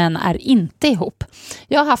ligger de men är inte ihop.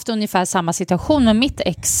 Jag har haft ungefär samma situation med mitt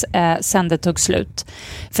ex sen det tog slut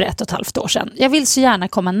för 1,5 år sedan. Jag vill så gärna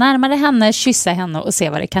komma närmare henne, kyssa henne och se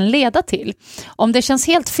vad det kan leda till. Om det känns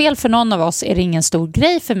helt fel för någon av oss är det ingen stor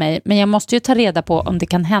grej för mig, men jag måste ju ta reda på om det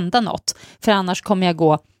kan hända något, för annars kommer jag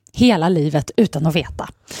gå hela livet utan att veta.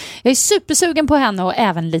 Jag är supersugen på henne och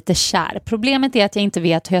även lite kär. Problemet är att jag inte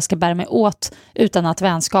vet hur jag ska bära mig åt utan att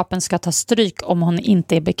vänskapen ska ta stryk om hon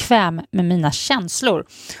inte är bekväm med mina känslor.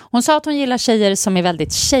 Hon sa att hon gillar tjejer som är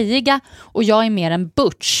väldigt tjejiga och jag är mer en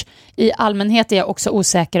butch. I allmänhet är jag också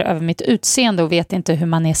osäker över mitt utseende och vet inte hur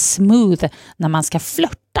man är smooth när man ska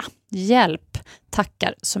flirta. Hjälp.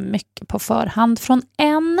 Tackar så mycket på förhand från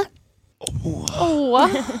en.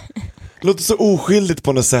 Låter så oskyldigt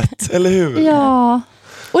på något sätt, eller hur? Ja,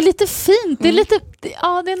 och lite fint. Det är lite, det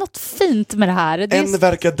är något fint med det här. En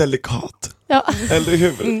verkar delikat. Ja. Eller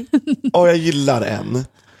hur? Jag gillar en.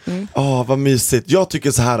 Vad mysigt. Jag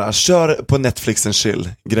tycker så här, kör på Netflix and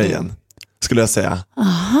chill-grejen, skulle jag säga.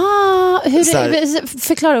 Aha,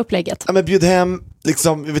 förklara upplägget. Ja, men bjud hem,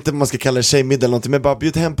 liksom, jag vet inte om man ska kalla det tjejmiddag eller någonting, men bara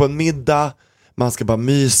bjud hem på en middag. Man ska bara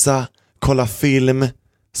mysa, kolla film.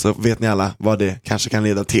 Så vet ni alla vad det kanske kan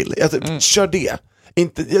leda till. Kör det.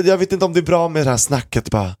 Jag vet inte om det är bra med det här snacket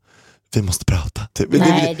bara, vi måste prata typ.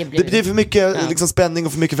 Nej, det blir för mycket liksom, spänning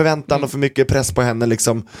och för mycket förväntan och för mycket press på henne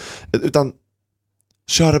liksom. Utan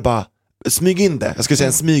kör det bara smyg in det, jag skulle säga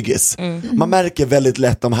en smygis. Man märker väldigt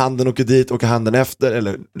lätt om handen åker dit, åker handen efter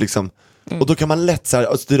eller liksom. Och då kan man lätt så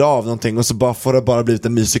här, styra av någonting och så får det bara blivit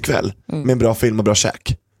en mysig kväll med en bra film och bra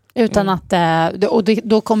käk. Utan att, och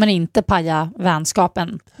då kommer det inte paja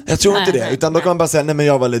vänskapen. Jag tror inte det, utan då kan man bara säga, nej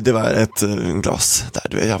men det var ett glas där,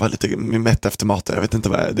 du vet, jag var lite mätt efter maten, jag vet inte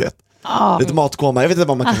vad det är. Lite matkoma, jag vet inte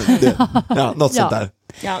vad man kan, något sånt där.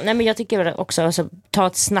 Ja, nej men jag tycker också, alltså, ta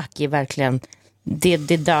ett snack i verkligen, det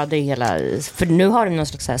dödar hela, för nu har du någon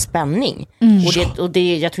slags så här spänning. Och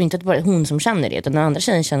det, jag tror inte att det bara är hon som känner det, utan den andra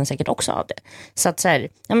tjejen känner säkert också av det. Så att så här,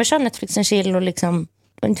 ja men kör Netflix en chill och liksom,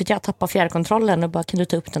 inte vet jag, tappar fjärrkontrollen och bara kan du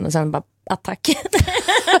ta upp den och sen bara attack.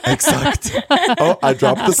 Exakt. Oh, I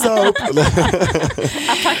dropped the soap.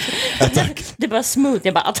 Attack. Det är bara smooth,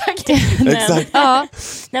 jag bara attack. Exakt. Ja.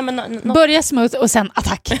 Nej, men börja smooth och sen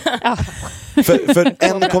attack. Ja. För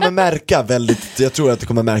en kommer märka väldigt, jag tror att det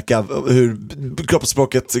kommer märka hur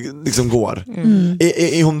kroppsspråket liksom går.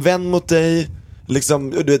 Är hon vän mot dig? Liksom,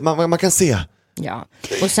 du vet, man kan se. Ja.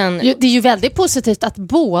 Och sen, det är ju väldigt positivt att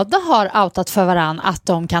båda har outat för varann att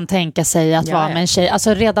de kan tänka sig att vara med en tjej.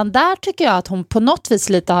 Alltså redan där tycker jag att hon på något vis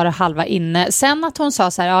lite har det halva inne. Sen att hon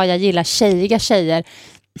sa så här, ja jag gillar tjejiga tjejer.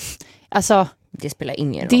 Alltså det spelar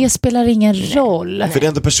ingen roll. Det spelar ingen roll. För det är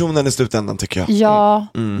ändå personen i slutändan tycker jag. Ja.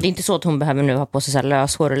 Det är inte så att hon behöver nu ha på sig så här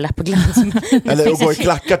löshår och läppglans. Eller gå i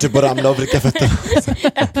klackar typ och ramla och vricka fötterna.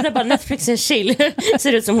 Öppna bara Netflix and chill.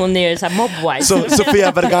 Ser ut som hon är så här mobwife.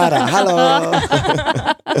 Sofia Vergara, hallå!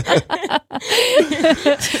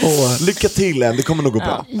 Lycka till än, det kommer nog gå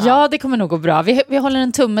bra. Ja, det kommer nog gå bra. Vi håller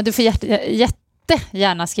en tumme, du får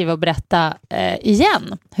gärna skriva och berätta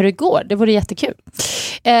igen hur det går. Det vore jättekul.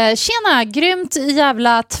 Tjena, grymt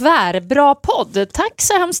jävla tvärbra podd. Tack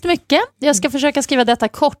så hemskt mycket. Jag ska försöka skriva detta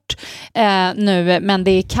kort nu, men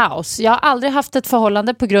det är kaos. Jag har aldrig haft ett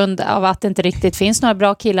förhållande på grund av att det inte riktigt finns några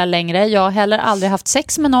bra killar längre. Jag har heller aldrig haft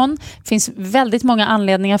sex med någon. Det finns väldigt många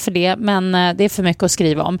anledningar för det, men det är för mycket att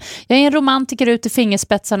skriva om. Jag är en romantiker ut i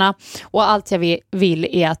fingerspetsarna och allt jag vill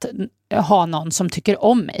är att ha någon som tycker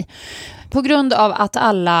om mig. På grund av att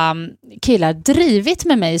alla killar drivit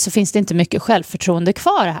med mig så finns det inte mycket självförtroende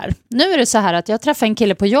kvar här. Nu är det så här att jag träffar en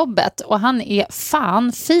kille på jobbet och han är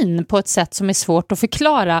fan fin på ett sätt som är svårt att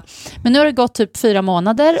förklara. Men nu har det gått typ 4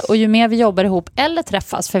 månader och ju mer vi jobbar ihop eller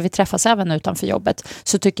träffas, för vi träffas även utanför jobbet,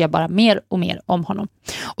 så tycker jag bara mer och mer om honom.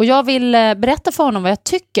 Och jag vill berätta för honom vad jag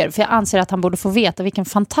tycker, för jag anser att han borde få veta vilken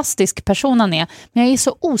fantastisk person han är. Men jag är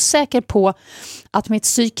så osäker på att mitt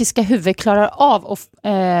psykiska huvud klarar av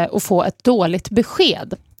att få ett dåligt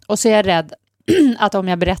besked. Och så är jag rädd att om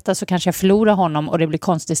jag berättar så kanske jag förlorar honom och det blir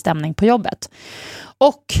konstig stämning på jobbet.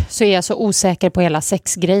 Och så är jag så osäker på hela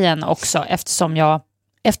sexgrejen också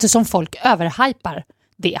eftersom folk överhypar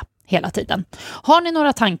det hela tiden. Har ni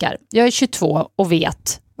några tankar? Jag är 22 och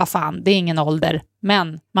vet, vad fan, det är ingen ålder.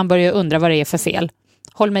 Men man börjar undra vad det är för fel.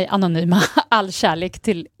 Håll mig anonyma, all kärlek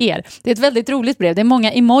till er. Det är ett väldigt roligt brev. Det är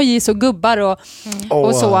många emojis och gubbar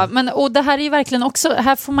och så. Och det här är ju verkligen också,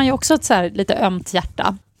 här får man ju också ett så här lite ömt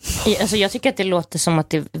hjärta. Alltså jag tycker att det låter som att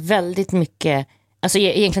det är väldigt mycket, alltså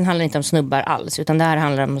egentligen handlar det inte om snubbar alls, utan det här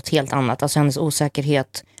handlar om något helt annat. Alltså hennes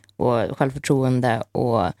osäkerhet och självförtroende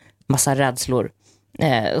och massa rädslor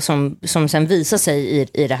som sen visar sig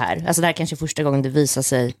i det här. Alltså det här kanske är första gången det visar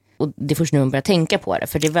sig. Och det är först nu hon börjar tänka på det.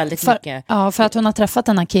 För det är väldigt mycket. Ja, för att hon har träffat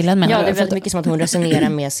den här killen. Ja, det är väldigt mycket som att hon resonerar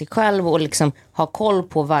med sig själv. Och liksom har koll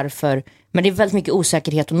på varför. Men det är väldigt mycket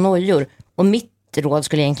osäkerhet och nojor. Och mitt råd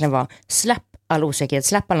skulle egentligen vara: släpp all osäkerhet,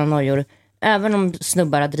 släpp alla nojor. Även om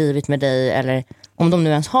snubbar har drivit med dig. Eller om de nu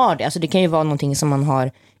ens har det. Alltså det kan ju vara någonting som man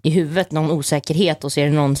har i huvudet, någon osäkerhet, och så är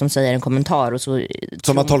det någon som säger en kommentar och så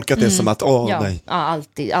som har tolkat det som att nej. Ja,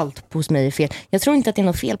 allt hos mig är fel. Jag tror inte att det är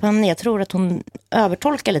något fel på henne. Jag tror att hon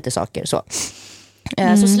övertolkar lite saker så.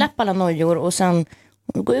 Så släpp alla nojor och sen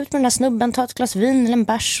gå ut med den där snubben, ta ett glas vin eller en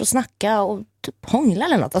bärs och snacka och typ hångla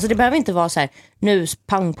eller något. Alltså det behöver inte vara så här: nu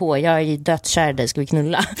pang på, jag är dödskär dig, ska vi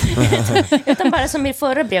knulla? Utan bara som i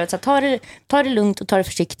förra brevet, så ta det lugnt och ta det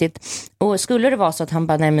försiktigt. Och skulle det vara så att han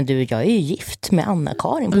bara, nej men du, jag är ju gift med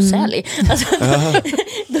Anna-Karin på Säli. Alltså,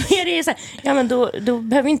 då är det så här, ja men då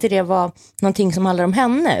behöver inte det vara någonting som handlar om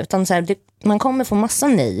henne, utan så här, man kommer få massa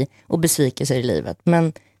nej och besvikelser i livet,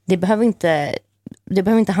 men det behöver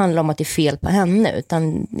inte handla om att det är fel på henne,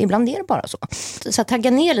 utan ibland är det bara så. Så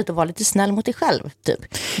tagga ner lite och vara lite snäll mot dig själv, typ.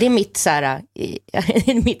 Det är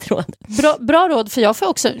mitt råd. Bra råd, för jag får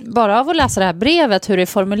också, bara av att läsa det här brevet, hur det är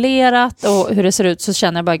formulerat och hur det ser ut, så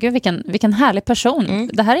känner jag bara, gud vilken härlig person.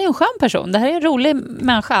 Det här är en skön person, det här är en rolig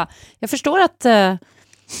människa. Jag förstår att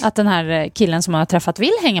den här killen som man har träffat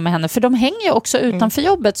vill hänga med henne, för de hänger ju också utanför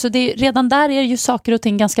jobbet, så redan där är ju saker och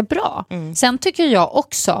ting ganska bra. Sen tycker jag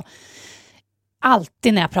också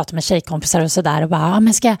alltid när jag pratar med tjejkompisar och sådär och bara,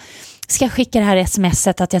 men ska jag skicka det här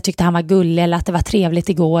smset att jag tyckte han var gullig eller att det var trevligt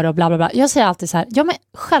igår och bla bla bla. Jag säger alltid så här, ja men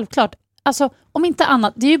självklart, alltså om inte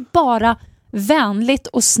annat, det är ju bara vänligt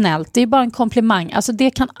och snällt, det är ju bara en komplimang. Alltså det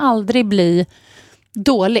kan aldrig bli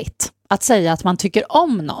dåligt att säga att man tycker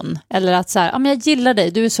om någon eller att så här, ja men jag gillar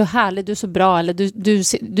dig, du är så härlig, du är så bra eller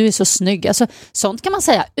du är så snygg. Alltså sånt kan man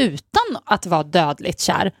säga utan att vara dödligt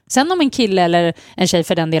kär. Sen om en kille eller en tjej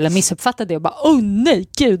för den delen missuppfattar det och bara, nej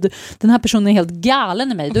gud, den här personen är helt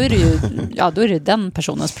galen i mig, då är det ju då är det den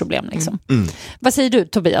personens problem liksom. Vad säger du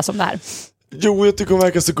Tobias om det här? Jo, jag tycker hon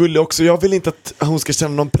verkar så gullig också. Jag vill inte att hon ska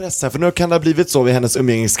känna någon press här. För nu kan det ha blivit så i hennes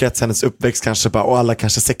umgängeskrets, hennes uppväxt kanske bara, och alla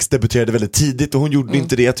kanske sexdebuterade väldigt tidigt och hon gjorde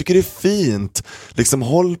inte det. Jag tycker det är fint. Liksom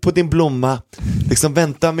håll på din blomma. Liksom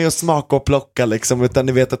vänta med att smaka och plocka liksom, utan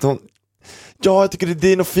ni vet att hon... Ja, jag tycker det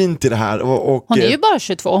är något fint i det här. Och hon är ju bara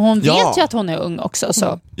 22 och hon vet ju att hon är ung också.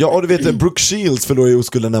 Så. Ja, och du vet, Brooke Shields förlorade ju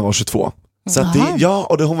oskulden när hon var 22. Så att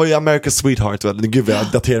hon var ju America's sweetheart väl. Gud vad jag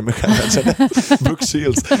daterar mig själv. Brooke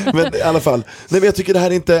Shields. Men i alla fall, nej, men jag tycker det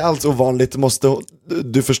här är inte alls ovanligt. Måste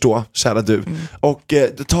du förstå, kära du. Och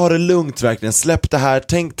ta det lugnt verkligen. Släpp det här.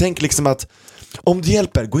 Tänk liksom att om det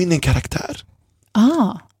hjälper, gå in i en karaktär.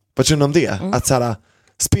 Vad tror du om det? Att så här,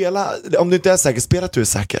 spela, om du inte är säker, spela att du är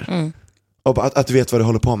säker. Och att du vet vad du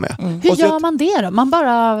håller på med. Hur gör man det då? Man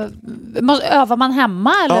bara övar man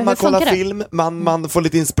hemma eller ja, man hur kollar film, man får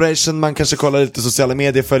lite inspiration, man kanske kollar lite sociala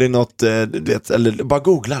medier, följer något, eller bara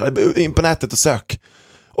googlar in på nätet och sök.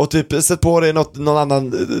 Och typ sätt på dig någon annan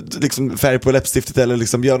liksom, färg på läppstiftet eller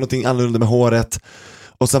liksom gör någonting annorlunda med håret.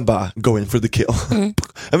 Och sen bara go in for the kill.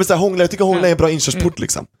 Jag vill säga hångla, jag tycker hångla är en bra inkörsport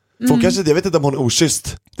liksom. För kanske, jag vet inte om hon är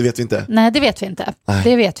oschysst. Det vet vi inte. Nej, det vet vi inte. Nej.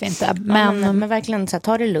 Det vet vi inte. Men verkligen så här,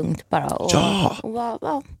 ta det lugnt bara.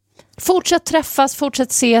 Och fortsätt träffas,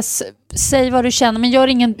 fortsätt ses. Säg vad du känner. Men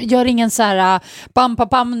gör ingen så här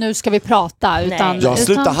bam, nu ska vi prata.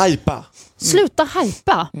 Sluta hypa. Sluta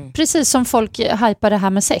hypa. Precis som folk hypar det här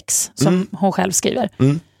med sex. Som hon själv skriver.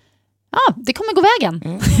 Det kommer gå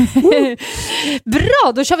vägen.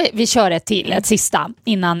 Bra, då kör vi kör ett sista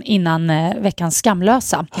innan veckans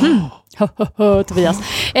skamlösa. Tobias.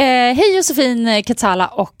 Hej Josefin, Ketala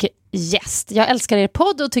och gäst. Jag älskar er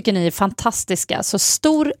podd och tycker ni är fantastiska. Så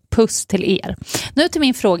stor puss till er. Nu till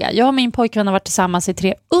min fråga. Jag och min pojkvän har varit tillsammans i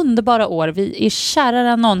 3 underbara år. Vi är kärare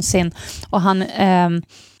än någonsin och han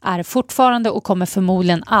är fortfarande och kommer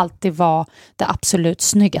förmodligen alltid vara det absolut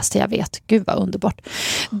snyggaste jag vet. Gud vad underbart.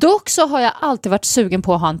 Dock så har jag alltid varit sugen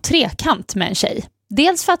på att ha en trekant med en tjej.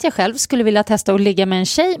 Dels för att jag själv skulle vilja testa att ligga med en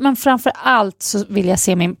tjej, men framför allt så vill jag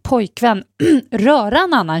se min pojkvän röra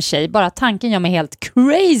en annan tjej. Bara tanken gör mig helt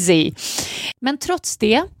crazy. Men trots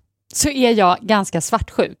det så är jag ganska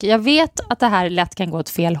svartsjuk. Jag vet att det här lätt kan gå åt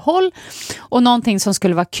fel håll och någonting som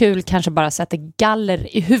skulle vara kul kanske bara sätter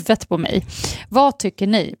galler i huvudet på mig. Vad tycker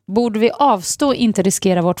ni? Borde vi avstå och inte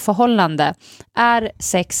riskera vårt förhållande? Är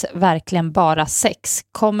sex verkligen bara sex?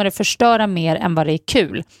 Kommer det förstöra mer än vad det är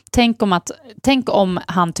kul? Tänk om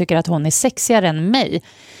han tycker att hon är sexigare än mig.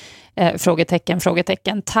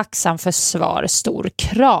 Frågetecken. Tacksam för svar. Stor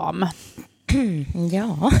kram.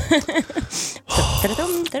 Ja.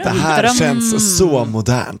 Det här känns så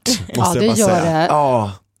modernt, måste jag bara säga.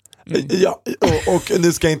 Ja, och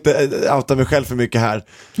nu ska jag inte outa mig själv för mycket här.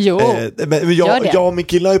 Men jag och min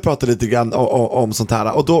kille har ju pratat lite grann om sånt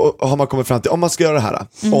här. Och då har man kommit fram till, om man ska göra det här,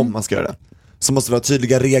 så måste det vara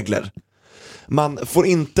tydliga regler. Man får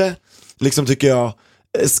inte, liksom tycker jag,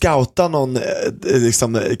 scouta någon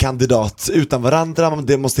liksom, kandidat utan varandra.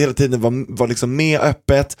 Det måste hela tiden vara liksom med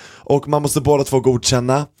öppet. Och man måste båda två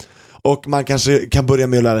godkänna. Och man kanske kan börja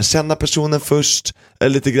med att lära känna personen först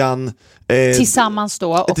lite grann. Tillsammans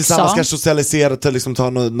då också. Tillsammans kanske socialisera, liksom, ta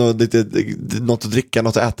något att dricka,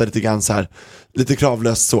 något att äta lite grann så här. Lite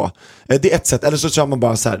kravlöst så. Det är ett sätt. Eller så kör man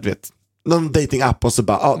bara så här, du vet, någon dating-app och så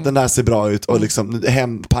bara, den där ser bra ut och liksom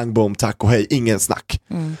hem, pang, bom, tack och hej, ingen snack.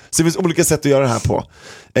 Så det finns olika sätt att göra det här på.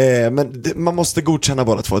 Men man måste godkänna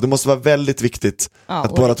båda två. Det måste vara väldigt viktigt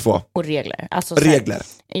att båda två. Och regler. Alltså, regler.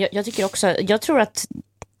 Jag tycker också, jag tror att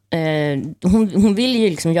hon vill ju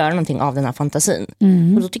liksom göra någonting av den här fantasin.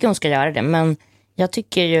 Och då tycker hon ska göra det. Men jag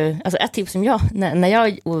tycker ju, alltså ett tips som när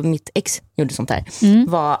jag och mitt ex gjorde sånt här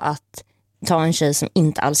var att ta en tjej som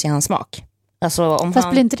inte alls är hans smak. Alltså,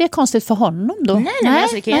 fast blir inte det konstigt för honom då? Nej.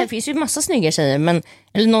 Alltså, det finns ju massa snygga tjejer,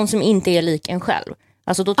 eller någon som inte är lik en själv.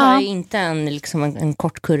 Alltså då tar jag inte en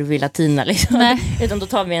kortkurvig latina liksom. Utan då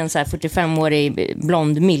tar vi en så här 45-årig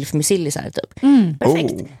blond milf med sillisar typ.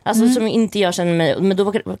 Perfekt. Alltså som inte jag känner mig, men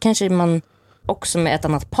då kanske man också med ett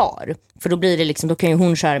annat par. För då blir det liksom, då kan ju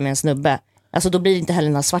hon köra med en snubbe. Alltså då blir det inte heller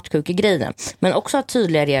den här svartkukegrejen. Men också ha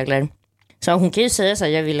tydliga regler. Så hon kan ju säga så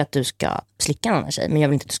här, jag vill att du ska slicka en annan tjej, men jag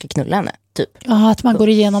vill inte att du ska knulla henne, typ. Ja, att man går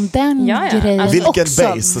igenom den grejen alltså, vilken också.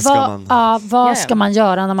 base ska man... Vad ska man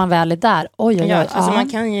göra när man väl är där? Oj. Alltså man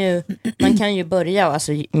kan ju börja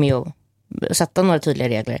alltså, med att sätta några tydliga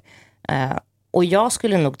regler. Och jag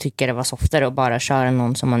skulle nog tycka det var softare att bara köra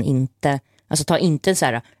någon som man inte... Alltså ta inte så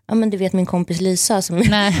här, ja men du vet min kompis Lisa som...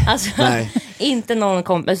 Nej. Alltså, inte någon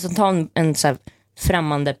kompis, ta en så här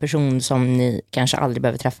främmande person som ni kanske aldrig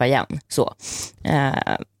behöver träffa igen. Så.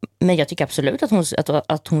 Men jag tycker absolut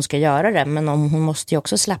att hon ska göra det, men hon måste ju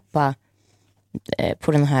också släppa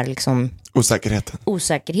på den här liksom...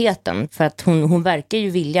 Osäkerheten, för att hon verkar ju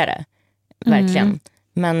vilja det. Verkligen.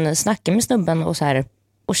 Men snacka med snubben och så här...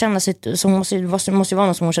 Och känna sig, så måste ju vara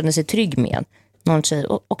någon som hon känner sig trygg med. Någon tjej,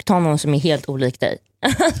 och ta någon som är helt olik dig.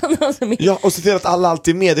 Ja, och se till att alla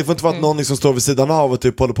alltid är med. Det får inte vara att någon liksom står vid sidan av och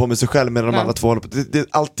typ håller på med sig själv medan de andra två håller på. Det är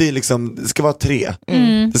alltid liksom, det ska vara 3.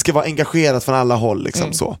 Det ska vara engagerat från alla håll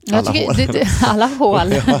liksom så. Alla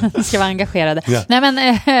håll ska vara engagerade. Ja. Nej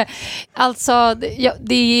men alltså det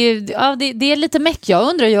är lite mäck. Jag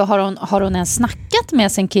undrar ju, har hon ens snackat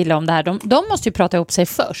med sin kille om det här? De måste ju prata ihop sig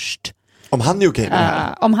först. Om han är okej med det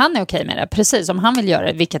här. Om han är okej med det, precis. Om han vill göra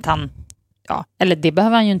det, vilket han... Ja, eller det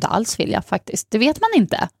behöver han ju inte alls vilja faktiskt. Det vet man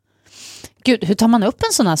inte. Gud, hur tar man upp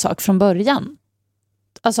en sån här sak från början?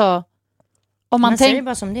 Alltså, om man säger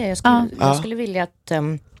bara som det. Jag skulle vilja att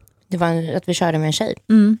att vi körde med en tjej.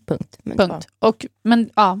 Punkt. Men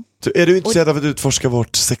Så är du intresserad av att utforska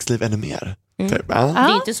vårt sexliv ännu mer? Det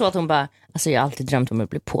är inte så att hon bara, alltså jag har alltid drömt om att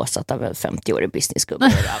bli påsatt av en 50-årig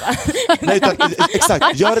businessgubbe. Nej, utan,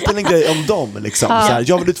 exakt, gör det till en grej om dem liksom. Så här,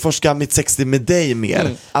 jag vill utforska mitt sexliv med dig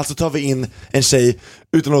mer. Alltså tar vi in en tjej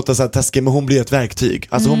utan att låta så här taskig, men hon blir ett verktyg.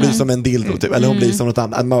 Alltså hon blir som en dildo typ, eller hon blir som något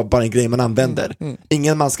annat, bara en grej man använder.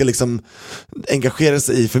 Ingen man ska liksom engagera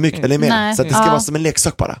sig i för mycket eller mer. Så att det ska vara som en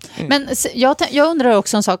leksak bara. Men jag undrar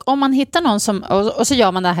också en sak. Om man hittar någon som, och så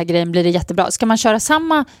gör man den här grejen, blir det jättebra. Ska man köra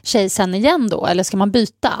samma tjej sen igen då? Eller ska man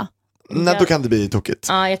byta? Nej, då kan det bli tokigt.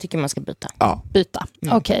 Ja, jag tycker man ska byta. Byta,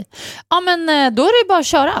 okej. Ja, men då är det bara att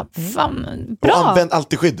köra. Bra. Och använd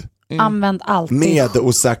alltid skydd. Använd alltid. Med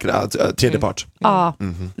osäkra tredjepart. Ja,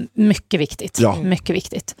 mycket viktigt. Mycket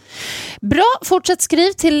viktigt. Bra, fortsätt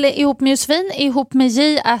skriv till ihop med Josefin,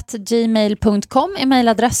 ihopmedj@gmail.com är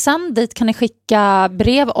mejladressen. Dit kan ni skicka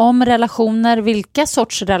brev om relationer, vilka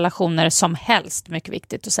sorts relationer som helst, mycket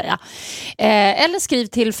viktigt att säga. Eller skriv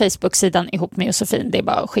till Facebook-sidan ihop med Josefin, det är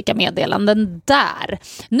bara att skicka meddelanden där.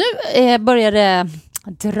 Nu börjar det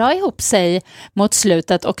dra ihop sig mot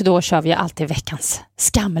slutet och då kör vi alltid veckans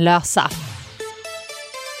skamlösa.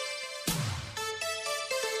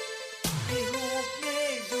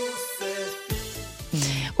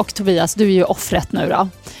 Och Tobias, du är ju offret nu då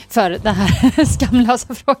för den här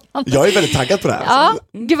skamlösa frågan. Jag är väldigt taggad på det här. Ja,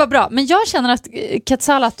 gud vad bra. Men jag känner att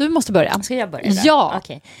Quetzala, att du måste börja. Ska jag börja? Ja.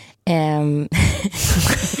 Okej.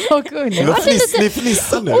 Ni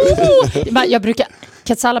fnissar nu.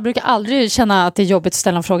 Quetzala brukar aldrig känna att det är jobbigt att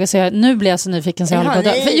ställa en fråga, så nu blir jag så nyfiken så jag håller på att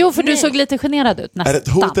dö. För du såg lite generad ut nästan. Är det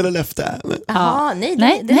ett hot eller löfte? Ja,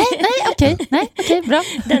 nej, okej, bra.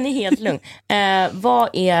 Den är helt lugn. Vad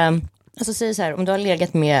är, alltså säg så här, om du har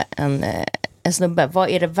legat med en snubbe, vad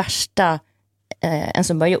är det värsta en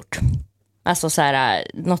snubbe har gjort? Alltså så här,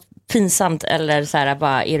 något pinsamt eller så här,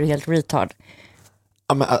 bara är du helt retard?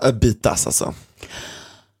 Ja, men att bitas alltså.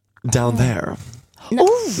 Down there.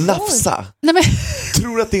 Nafsa. Nej, men...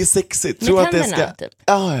 Tror att det är sexigt. Tror att det ska... Typ.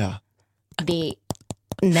 Ja.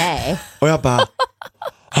 Nej. Och jag bara...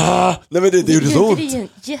 nej men det gjorde så ont. Det är ju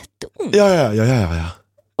jätteont. Ja.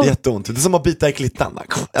 Jätteont. Det är som att bita i klittan.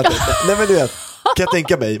 Nej men du vet, kan jag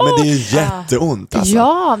tänka mig. Men det är ju jätteont alltså.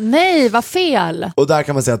 Ja, nej, vad fel. Och där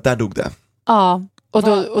kan man säga att där dog det. Ja,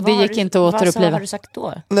 och det gick inte att återuppliva. Vad har du sagt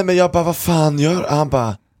då? Nej men jag bara, vad fan gör? Han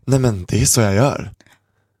bara, nej men det är så jag gör.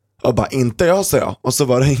 Och bara, inte jag, sa jag. Och så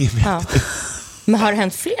var det ingen mer. Ja. Men har det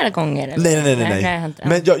hänt flera gånger? Eller? Nej.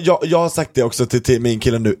 Men jag har sagt det också till min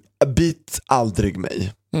kille nu. Bit aldrig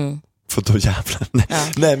mig. För då jävlar.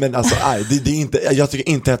 Nej men alltså, det är inte, jag tycker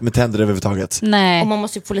inte att med tänder överhuvudtaget. Nej. Och man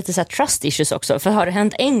måste ju få lite så här trust issues också. För har det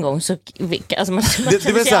hänt en gång så alltså man det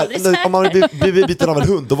är så här, om man blir biten av en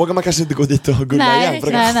hund, då vågar man kanske inte gå dit och gulla igen.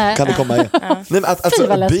 För nej. Kan det komma igen. Nej, men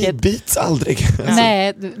alltså, bits aldrig.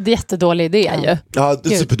 Nej, det är jättedålig idé ju. Ja,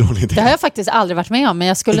 det är superdålig idé. Det har jag faktiskt aldrig varit med om, men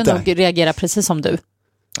jag skulle nog reagera precis som du.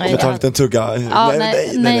 Om jag tagit en tugga.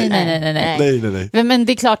 Nej. Men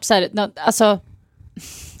det är klart så här, alltså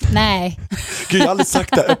Nej. Gud, jag har aldrig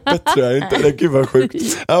sagt det öppet tror jag inte. Gud vad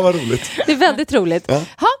sjukt. Ja, vad roligt. Det är väldigt roligt. Ja.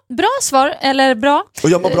 Bra svar, eller bra? Och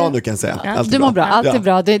jag mår bra nu kan jag säga. Ja, du mår bra, allt är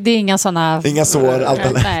bra. Det är inga sådana... Inga sår, allt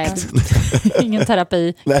är läkt. Ingen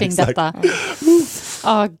terapi kring detta.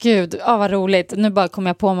 Gud, vad roligt. Nu bara kom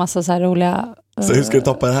jag på en massa så här roliga... Så hur ska du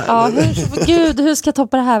toppa det här? Ja, hur ska jag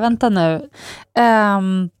toppa det här? Vänta nu.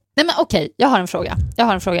 Nej men okej, jag har en fråga.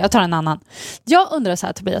 Jag tar en annan. Jag undrar så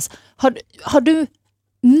här, Tobias. Har du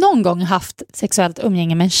någon gång haft sexuellt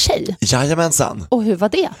umgänge med en tjej? Jajamensan. Och hur var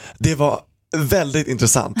det? Det var väldigt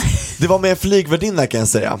intressant. Det var med en flygvärdinna kan jag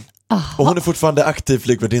säga. Och hon är fortfarande aktiv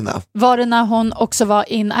flygvärdinna. Var det när hon också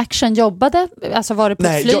var in action, jobbade? Alltså var det på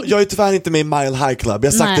Nej, flyg? jag är tyvärr inte med i Mile High Club.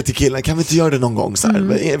 Jag har sagt det till killen, kan vi inte göra det någon gång? Så här?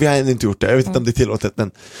 Vi har ännu inte gjort det, jag vet inte om det är tillåtet.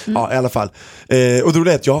 Men ja, i alla fall. Och då är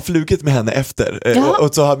det att jag har flugit med henne efter.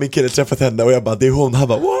 Och så har min kille träffat henne och jag bara, det är hon. Han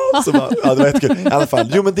bara, wow! Så bara, ja, det var jättekul. I alla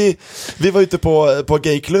fall, jo men vi var ute på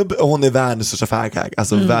gayklubb och hon är världens största fag.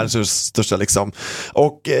 Alltså världens största liksom.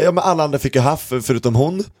 Och men alla andra fick ju haff förutom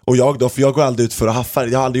hon och jag då, för jag går aldrig ut för att haffa.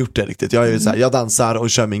 Jag har aldrig gjort det riktigt. Jag är ju så här, jag dansar och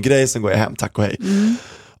kör min grej, sen går jag hem, tack och hej.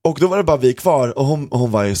 Och då var det bara vi kvar och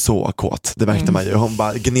hon var ju så kåt, det märkte man ju. Hon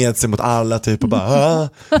bara gned sig mot alla typ och bara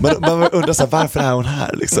man undrar så här, varför är hon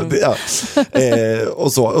här liksom?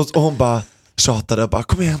 Och så, och hon bara tjatade och bara,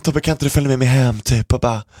 kom igen Tobbe, kan inte du följa med mig hem typ? Och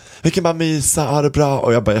bara, vi kan bara mysa, ha det bra.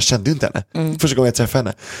 Och jag kände ju inte henne första gången jag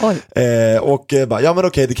träffade henne. Och bara, ja men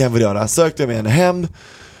okej, det kan vi göra. Sökte jag med henne hem.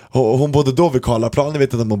 Och hon bodde då vid Karlaplan, jag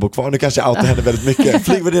vet inte om hon bor kvar. Nu kanske jag outar henne väldigt mycket.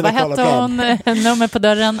 Flygvärdinna Karlaplan. Vad hette hon? Nummer på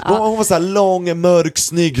dörren? Hon var så här lång, mörk,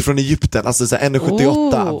 snygg från Egypten. Alltså så här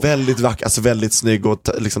 1,78. Väldigt vacker, alltså väldigt snygg och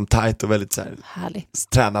liksom tight och väldigt så här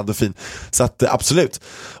tränad och fin. Så att absolut.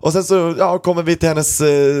 Och sen så kommer vi till hennes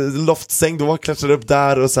loftsäng då, klättrar upp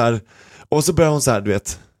där och så här. Och så börjar hon så här, du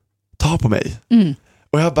vet, ta på mig.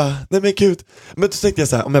 Och jag bara, nej men gud. Men då tänkte jag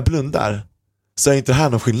så här, om jag blundar så är inte det här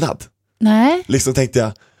någon skillnad. Nej. Liksom tänkte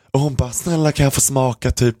jag. Och hon bara, snälla kan jag få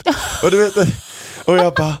smaka typ. Och du vet, och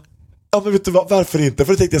jag bara, ja men vet du vad, varför inte?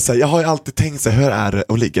 För då tänkte jag så här, jag har ju alltid tänkt så här, hur är det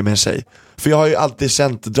att ligga med en tjej? För jag har ju alltid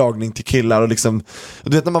känt dragning till killar och liksom, och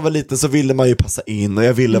du vet när man var liten så ville man ju passa in och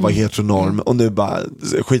jag ville vara heteronorm och nu bara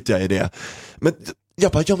skiter jag i det. Men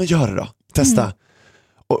jag bara, ja men gör det då, testa.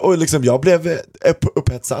 Och liksom jag blev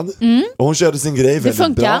upphetsad och hon körde sin grej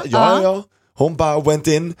väldigt bra. Ja. Hon bara went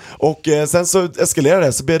in och sen så eskalerade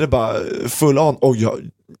det, så blev det bara full on. Och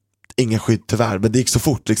ingen skydd tyvärr, men det gick så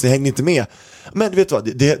fort liksom, jag hängde inte med. Men vet du vad,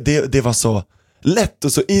 det var så lätt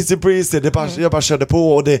och så easy breezy, jag bara körde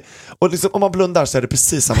på och liksom, om man blundar så är det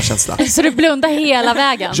precis samma känsla. Så du blundar hela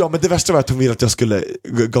vägen? Ja, men det värsta var att hon ville att jag skulle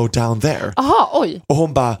go down there. Aha, oj. Och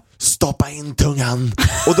hon bara, stoppa in tungan.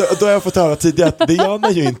 Och då har jag fått höra tidigare att det gör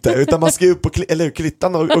man ju inte, utan man ska upp på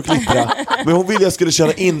klittan och klittra. Men hon ville att jag skulle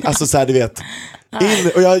köra in, alltså så här, du vet,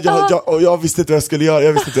 in, och jag visste inte vad jag skulle göra.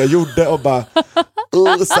 Jag visste inte vad jag gjorde och bara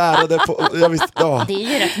särade på, jag visste, Det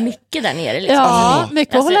är ju rätt mycket där nere liksom. Ja,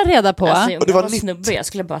 mycket att hålla reda på. Och det var snubbe, jag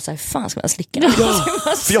skulle bara säga, fan ska man slicka?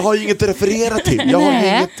 För jag har ju inget att referera till. Jag har ju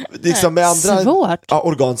inget, liksom med andra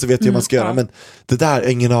organ så vet jag hur man ska göra. Men det där är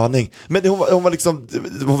ingen aning. Men hon var liksom,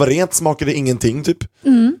 hon var rent, smakade ingenting typ.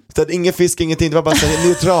 Så ingen fisk, ingenting. Det var bara så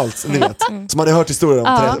neutralt, ni vet. Som man har hört historier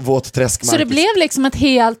om våt träskmark. Så det blev liksom ett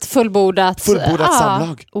helt fullbordat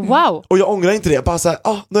samlag. Wow. Och jag ångrar inte det. Bara så här,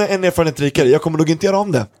 nu är jag en erfarenhet rikare. Jag kommer nog inte göra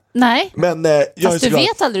om det. Nej. Men fast du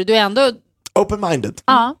vet aldrig, du är ändå open-minded.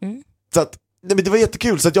 Så att, nej, men det var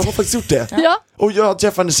jättekul, så att jag har faktiskt gjort det. Och jag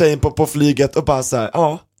träffade tjejen på flyget och bara så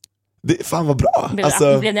här, det, fan vad bra.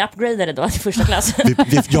 Blev ni upgradade då till första klass?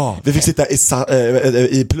 Vi fick sitta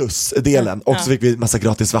i plusdelen och så fick vi massa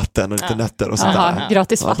gratis vatten och lite nötter och sånt där.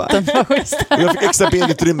 Gratis vatten. Och jag fick extra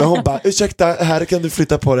benutrymme. Hon bara, ursäkta, här kan du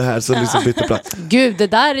flytta på det här, så liksom bytte plats. Gud, det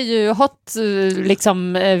där är ju hot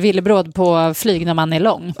liksom villebråd på flyg när man är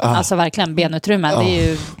lång. Alltså verkligen benutrymme, det är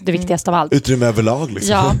ju det viktigaste av allt. Utrymme överlag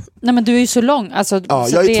liksom. Ja, nej men du är ju så lång. Alltså,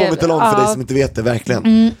 jag är 2 meter lång för dig som inte vet det, verkligen.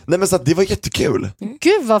 Nej men så att det var jättekul.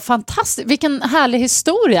 Gud vad fantastiskt. Vilken härlig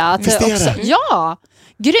historia. Ja,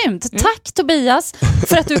 grymt. Tack Tobias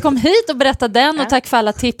för att du kom hit och berättade den, och tack för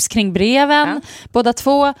alla tips kring breven. Båda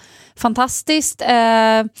två, fantastiskt.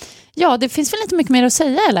 Ja, det finns väl inte mycket mer att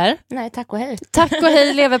säga, eller? Nej, tack och hej. Tack och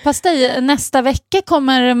hej, leverpastej. Nästa vecka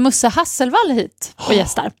kommer Musse Hasselvall hit och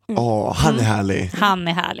gästar. Han är härlig. Han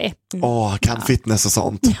är härlig. Kan fitness och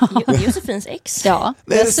sånt. Josefins ex. Ja,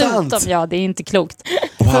 det är sant. Ja, det är inte klokt.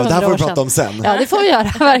 Wow, det här får vi prata om sen. Ja, det får vi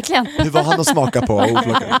göra, verkligen. Hur var han att smaka på?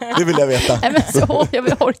 Det vill jag veta. Nej, men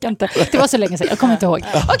jag orkar inte. Det var så länge sedan, jag kommer inte ihåg.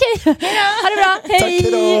 Okej, ha det bra. Hej!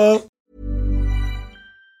 Tack, hejdå.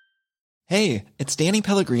 Hey, it's Danny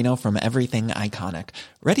Pellegrino from Everything Iconic.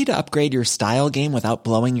 Ready to upgrade your style game without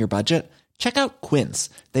blowing your budget? Check out Quince.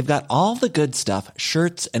 They've got all the good stuff,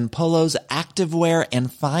 shirts and polos, activewear,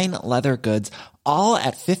 and fine leather goods, all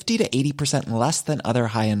at 50 to 80% less than other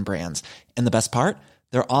high-end brands. And the best part?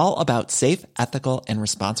 They're all about safe, ethical, and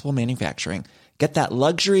responsible manufacturing. Get that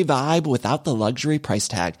luxury vibe without the luxury price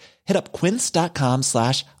tag. Hit up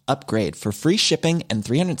quince.com/upgrade for free shipping and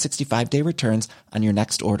 365-day returns on your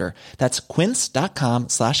next order. That's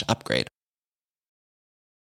quince.com/upgrade.